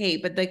that's okay.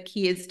 But the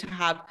key is to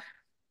have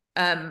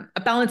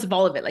a balance of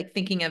all of it, like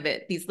thinking of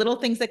it, these little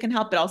things that can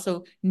help, but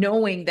also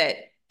knowing that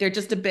they're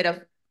just a bit of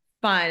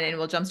fun and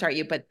will jumpstart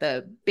you. But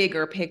the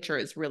bigger picture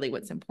is really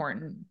what's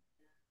important.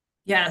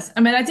 Yes. I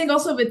mean, I think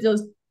also with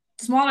those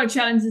smaller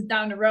challenges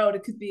down the road,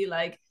 it could be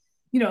like,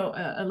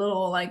 a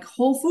little like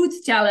Whole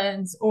Foods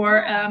challenge,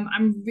 or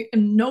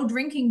no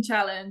drinking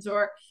challenge,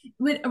 or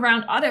with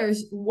around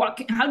others.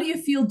 How do you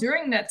feel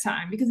during that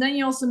time? Because then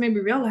you also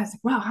maybe realize,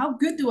 like, wow, how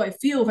good do I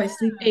feel if I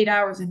sleep 8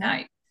 hours a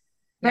night?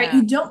 Right?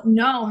 Yeah, You don't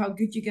know how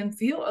good you can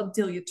feel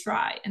until you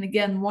try. And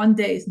again, one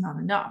day is not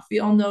enough. We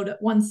all know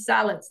that one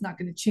salad's not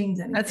going to change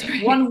that's anything.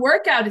 right. One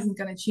workout isn't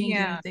going to change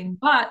Yeah. anything,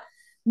 but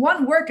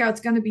one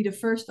workout's going to be the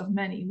first of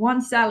many.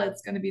 One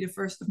salad's going to be the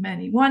first of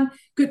many. One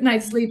good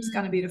night's sleep's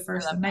going to be the I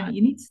first love of many. that.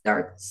 You need to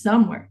start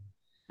somewhere.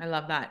 I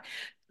love that.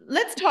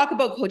 Let's talk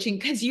about coaching,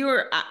 because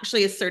you're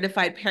actually a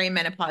certified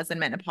perimenopause and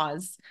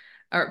menopause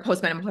or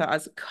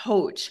postmenopause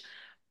coach.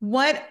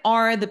 What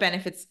are the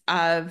benefits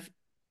of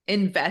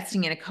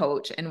investing in a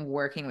coach and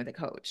working with a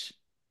coach?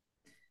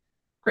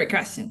 Great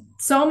question.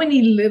 So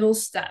many little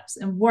steps.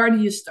 And where do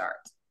you start?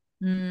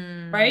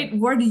 Mm, Right?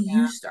 Where do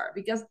you yeah. start?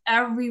 Because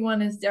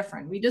everyone is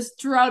different. We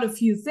just threw out a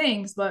few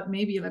things, but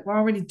maybe like we're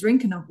already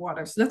drinking enough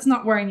water. So that's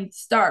not where I need to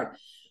start.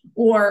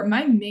 Or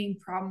my main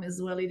problem is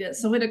really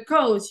this. So with a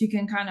coach, you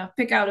can kind of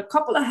pick out a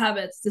couple of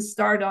habits to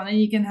start on, and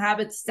you can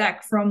habit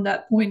stack from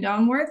that point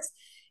onwards.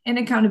 And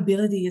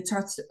accountability, it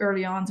starts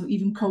early on. So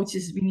even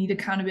coaches, we need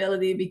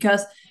accountability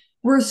because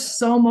we're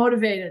so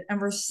motivated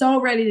and we're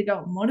so ready to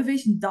go.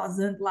 Motivation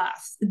doesn't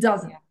last. It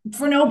doesn't, Yeah.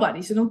 for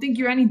nobody. So don't think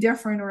you're any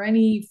different or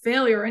any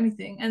failure or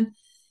anything. And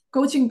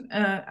coaching,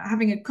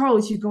 having a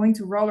coach, you're going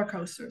to roller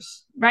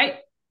coasters, right?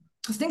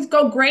 Because things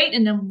go great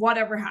and then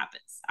whatever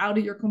happens out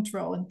of your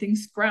control and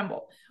things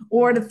scramble,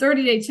 or the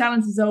 30-day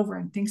challenge is over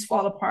and things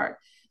fall apart.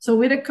 So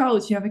with a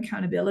coach, you have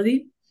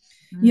accountability.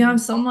 You Mm,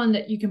 have someone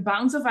that you can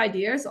bounce off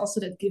ideas, also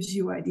that gives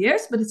you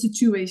ideas, but it's a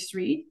two-way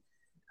street.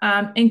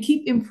 And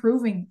keep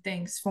improving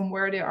things from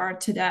where they are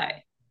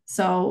today.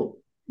 So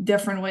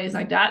different ways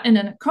like that. And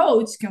then a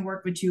coach can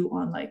work with you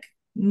on like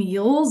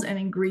meals and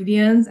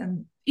ingredients,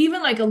 and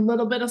even like a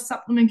little bit of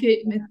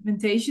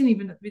supplementation,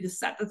 even with the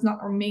set, that's not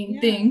our main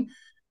yeah. thing.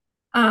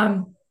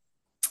 Um,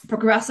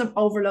 Progressive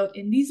overload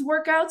in these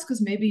workouts,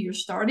 because maybe you're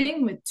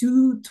starting with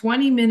 2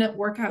 20-minute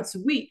workouts a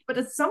week, but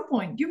at some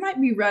point you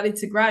might be ready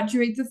to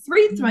graduate to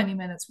three Mm, 20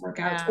 minutes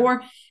workouts, yeah.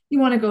 or you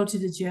want to go to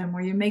the gym,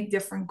 or you make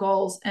different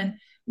goals. And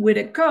with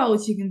a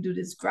coach, you can do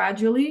this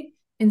gradually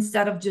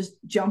instead of just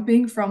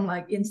jumping from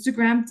like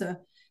Instagram to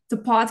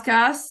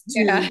podcasts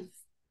Yeah.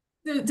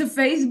 to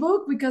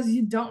Facebook, because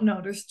you don't know,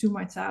 there's too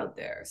much out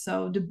there.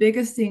 So the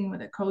biggest thing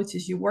with a coach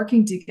is you're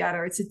working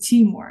together. It's a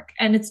teamwork.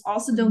 And it's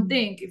also, don't Mm.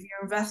 think if you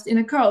invest in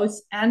a coach,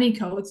 any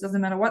coach, doesn't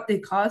matter what they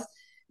cost,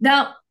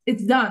 now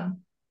it's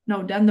done.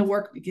 No, then the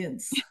work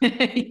begins.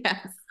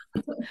 Yes.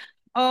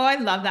 Oh, I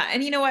love that.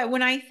 And you know what?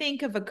 When I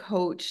think of a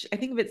coach, I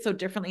think of it so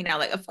differently now.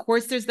 Like, of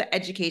course, there's the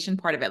education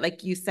part of it.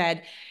 Like you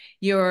said,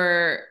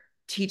 you're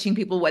teaching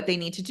people what they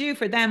need to do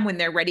for them when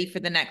they're ready for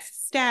the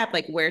next step,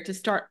 like where to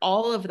start,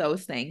 all of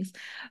those things.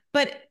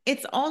 But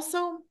it's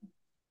also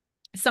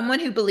someone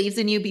who believes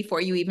in you before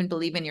you even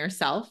believe in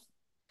yourself,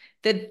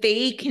 that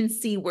they can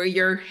see where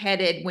you're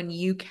headed when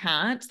you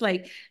can't.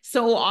 Like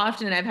so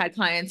often I've had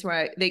clients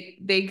where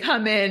they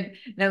come in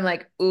and I'm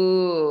like,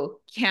 ooh,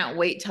 can't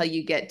wait till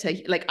you get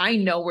to, like, I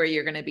know where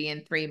you're going to be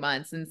in 3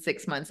 months and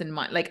 6 months and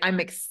month. Like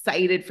I'm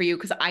excited for you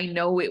because I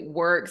know it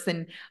works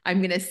and I'm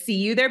going to see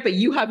you there, but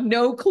you have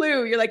no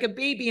clue. You're like a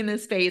baby in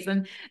this phase.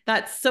 And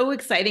that's so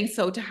exciting.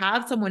 So to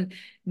have someone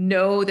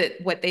know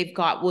that what they've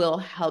got will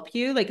help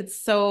you, like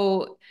it's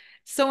so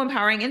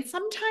empowering. And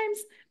sometimes,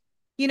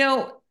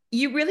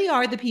 you really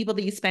are the people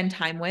that you spend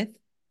time with.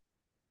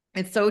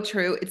 It's so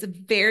true. It's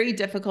very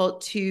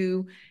difficult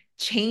to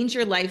change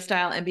your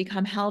lifestyle and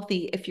become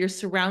healthy if you're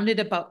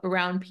surrounded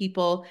around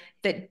people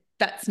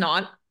that's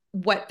not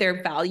what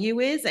their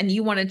value is, and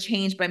you want to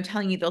change, but I'm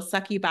telling you, they'll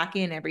suck you back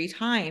in every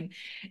time.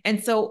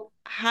 And so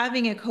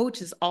having a coach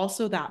is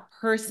also that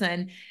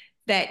person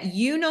that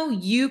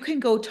you can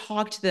go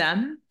talk to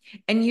them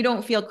and you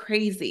don't feel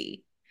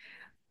crazy.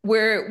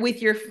 where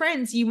with your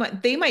friends,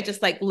 they might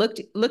just like look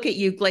at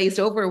you glazed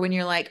over when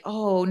you're like,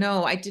 oh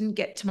no, I didn't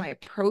get to my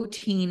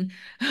protein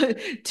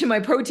to my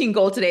protein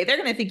goal today. They're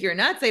gonna think you're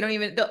nuts. They don't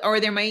even,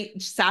 or they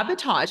might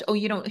sabotage. Oh,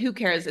 you don't, who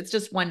cares? It's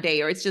just one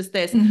day, or it's just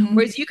this. Mm-hmm.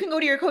 Whereas you can go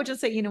to your coach and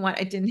say, you know what,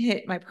 I didn't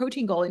hit my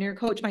protein goal. And your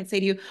coach might say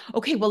to you,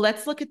 okay, well,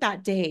 let's look at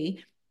that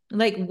day.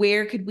 Like,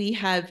 where could we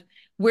have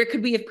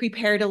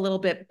prepared a little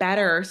bit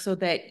better so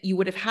that you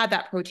would have had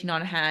that protein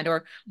on hand?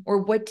 Or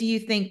what do you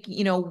think,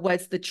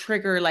 was the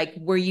trigger? Like,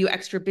 were you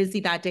extra busy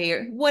that day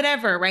or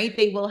whatever, right?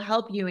 They will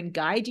help you and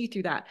guide you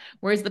through that.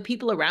 Whereas the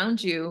people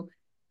around you,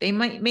 they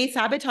may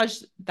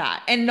sabotage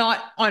that, and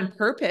not on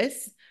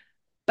purpose,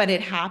 but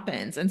it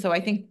happens. And so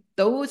I think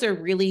those are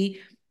really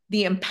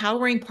the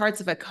empowering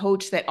parts of a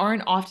coach that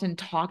aren't often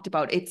talked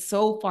about. It's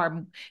so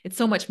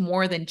much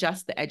more than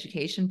just the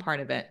education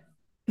part of it.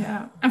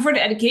 Yeah. And for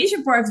the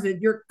education parts of it,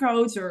 your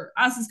coach or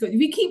us as coach,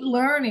 we keep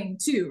learning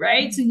too,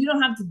 right? So you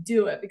don't have to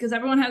do it because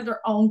everyone has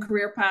their own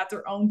career path,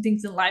 their own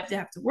things in life they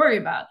have to worry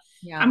about.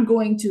 Yeah. I'm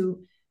going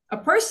to a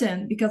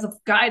person because of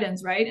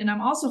guidance, right? And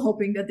I'm also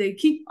hoping that they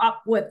keep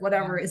up with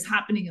whatever is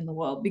happening in the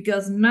world,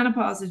 because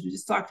menopause, as we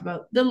just talked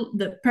about,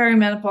 the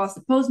perimenopause,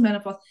 the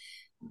postmenopause,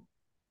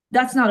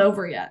 that's not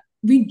over yet.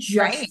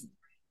 Right.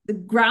 The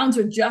grounds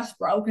are just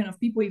broken of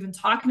people even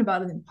talking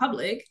about it in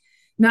public.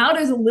 Now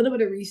there's a little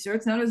bit of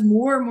research. Now there's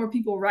more and more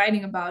people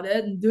writing about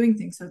it and doing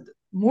things. So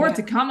more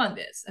to come on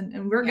this.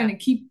 And we're going to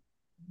keep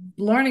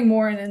learning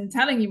more and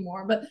telling you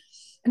more. But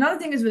another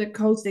thing is with a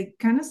coach, they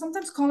kind of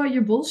sometimes call out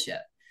your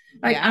bullshit.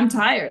 Like, I'm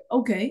tired.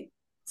 Okay.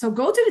 So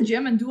go to the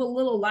gym and do a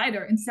little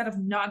lighter instead of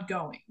not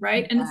going,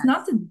 right? And it's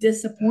not to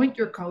disappoint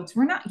your coach.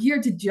 We're not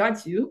here to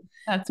judge you.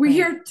 We're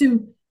here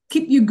to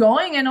keep you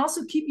going and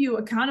also keep you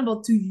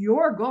accountable to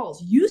your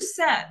goals. You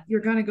said you're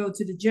going to go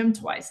to the gym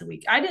twice a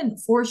week. I didn't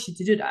force you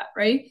to do that,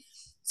 right?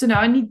 So now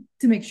I need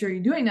to make sure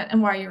you're doing that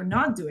and why you're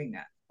not doing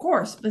that, of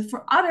course. But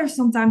for others,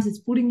 sometimes it's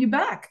putting you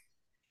back,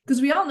 because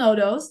we all know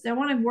those that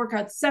want to work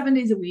out 7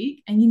 days a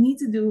week, and you need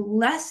to do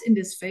less in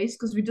this phase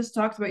because we just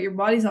talked about your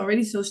body's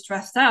already so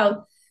stressed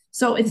out.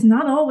 So it's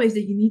not always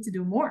that you need to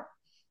do more.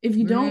 If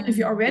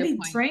you're already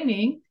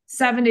training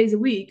 7 days a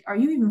week, are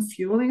you even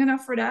fueling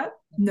enough for that?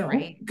 No,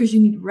 because you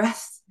need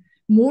rest.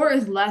 More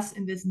is less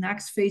in this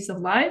next phase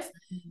of life,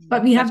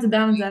 but we have to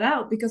balance that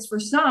out, because for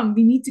some,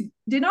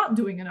 they're not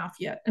doing enough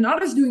yet, and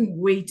others doing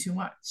way too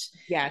much.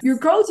 Yes. Your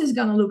coach is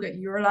going to look at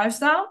your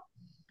lifestyle,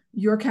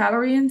 your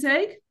calorie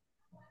intake,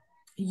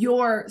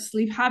 your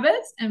sleep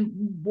habits, and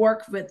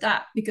work with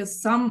that,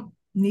 because some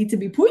need to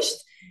be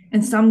pushed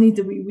and some need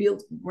to be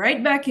reeled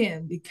right back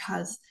in,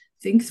 because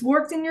things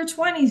worked in your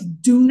 20s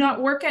do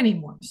not work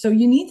anymore. So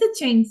you need to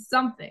change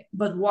something,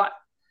 but what?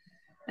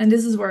 And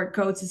this is where a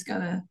coach is going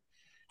to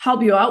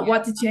help you out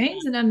what to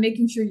change, and then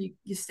making sure you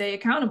stay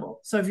accountable.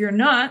 So if you're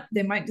not,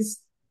 they might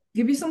just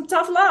give you some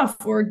tough love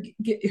or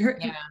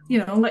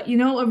let you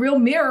know a real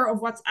mirror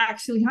of what's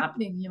actually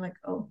happening. And you're like,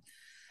 oh,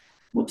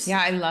 whoops.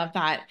 Yeah, I love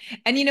that.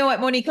 And you know what,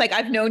 Monique, like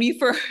I've known you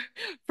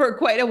for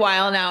quite a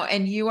while now,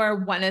 and you are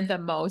one of the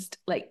most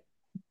like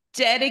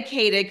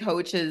dedicated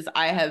coaches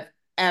I have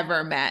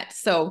ever met.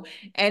 So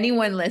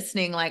anyone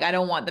listening, like I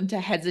don't want them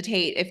to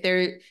hesitate if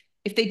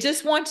they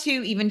just want to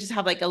even just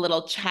have like a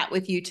little chat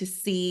with you to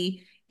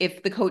see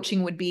if the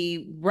coaching would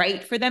be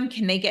right for them.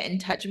 Can they get in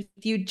touch with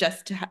you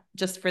just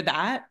for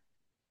that?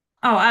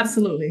 Oh,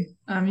 absolutely.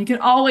 You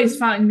can always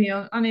find me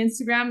on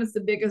Instagram. It's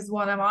the biggest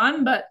one I'm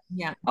on, but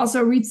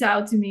also reach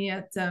out to me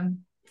at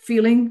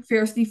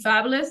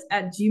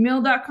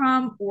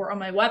feelingfiercelyfabulous@gmail.com, or on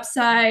my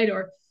website,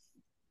 or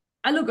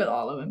I look at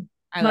all of them.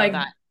 I love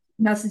that.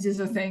 Messages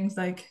or things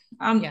like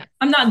I'm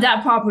not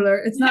that popular.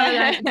 It's not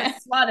that I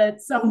get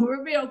flooded, so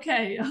we'll be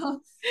okay.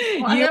 You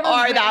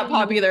are that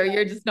popular.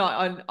 You're just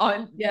not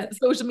on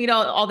social media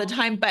all the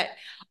time. But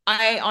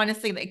I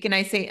honestly, like, and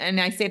I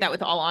say that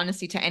with all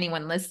honesty to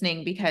anyone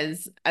listening,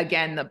 because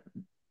again,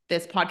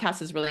 this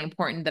podcast is really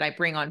important that I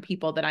bring on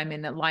people that I'm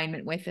in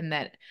alignment with, and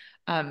that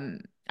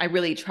I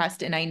really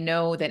trust. And I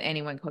know that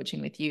anyone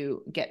coaching with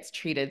you gets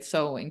treated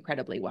so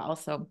incredibly well.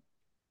 So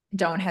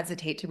don't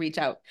hesitate to reach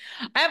out.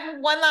 I have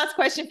one last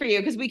question for you,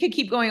 because we could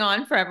keep going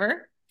on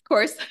forever. Of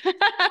course,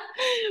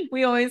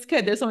 we always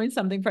could. There's always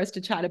something for us to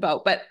chat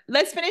about. But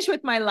let's finish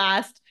with my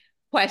last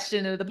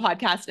question of the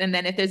podcast. And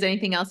then if there's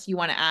anything else you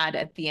want to add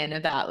at the end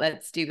of that,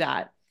 let's do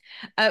that.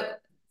 So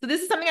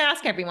this is something I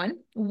ask everyone.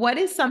 What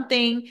is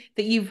something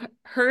that you've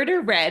heard or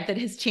read that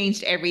has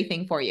changed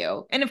everything for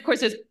you? And of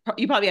course,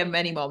 you probably have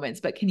many moments,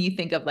 but can you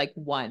think of like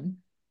one?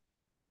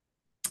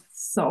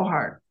 So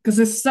hard because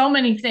there's so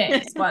many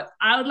things. But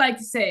I would like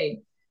to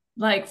say,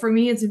 like, for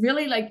me, it's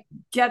really like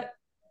get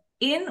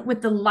in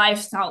with the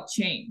lifestyle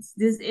change.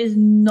 This is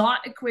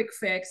not a quick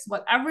fix.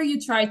 Whatever you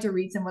try to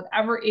reach, and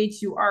whatever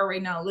age you are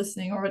right now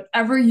listening, or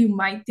whatever you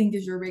might think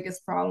is your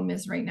biggest problem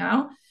is right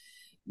now,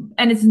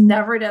 and it's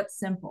never that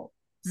simple.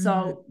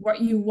 So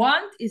what you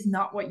want is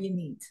not what you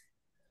need.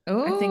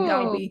 I think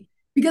that'll be,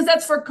 because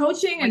that's for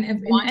coaching and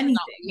in anything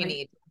you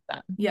need.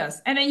 Yes.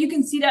 And then you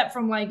can see that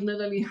from like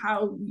literally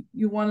how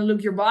you want to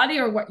look your body,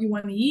 or what you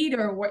want to eat,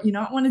 or what you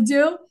not want to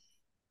do.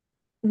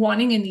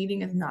 wanting and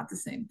needing is not the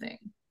same thing.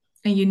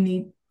 And you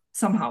need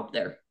some help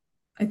there,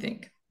 I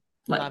think.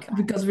 Love Like, that.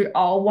 because we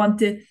all want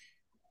the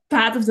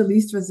path of the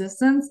least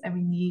resistance, and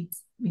we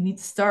need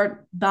to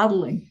start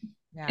battling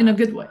in a Yeah.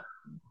 good way.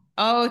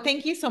 Oh,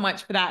 thank you so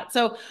much for that.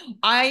 So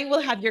I will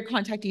have your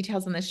contact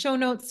details in the show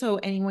notes so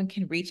anyone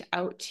can reach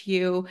out to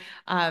you.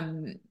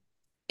 Um,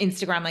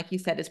 Instagram, like you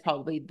said, is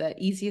probably the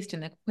easiest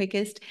and the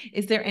quickest.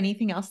 Is there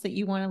anything else that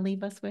you want to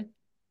leave us with?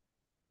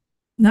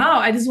 No,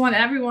 I just want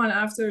everyone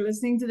after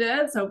listening to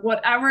this, so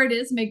whatever it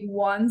is, make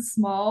one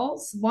small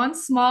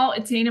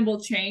attainable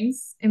change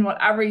in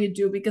whatever you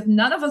do, because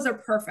none of us are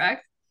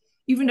perfect.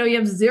 Even though you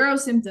have zero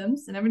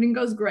symptoms and everything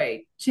goes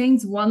great,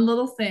 change one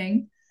little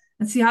thing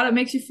and see how that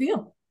makes you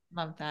feel.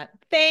 Love that.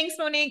 Thanks,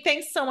 Monique.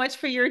 Thanks so much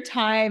for your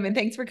time. And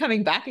thanks for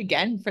coming back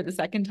again for the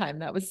second time.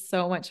 That was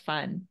so much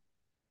fun.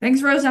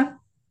 Thanks, Rosa.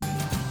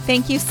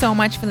 Thank you so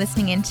much for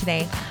listening in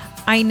today.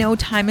 I know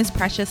time is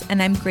precious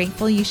and I'm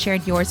grateful you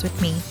shared yours with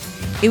me.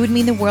 It would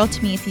mean the world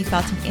to me if you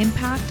felt an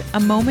impact, a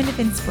moment of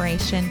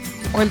inspiration,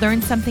 or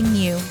learned something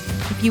new,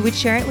 if you would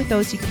share it with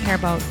those you care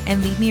about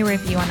and leave me a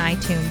review on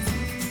iTunes.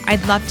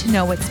 I'd love to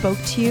know what spoke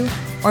to you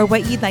or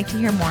what you'd like to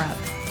hear more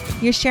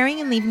of. Your sharing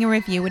and leaving a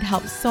review would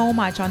help so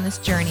much on this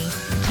journey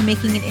to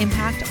making an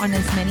impact on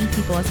as many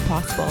people as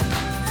possible.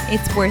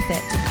 It's worth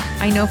it.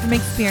 I know from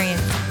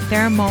experience,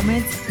 there are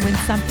moments when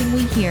something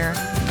we hear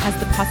has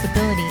the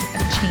possibility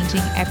of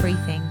changing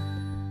everything.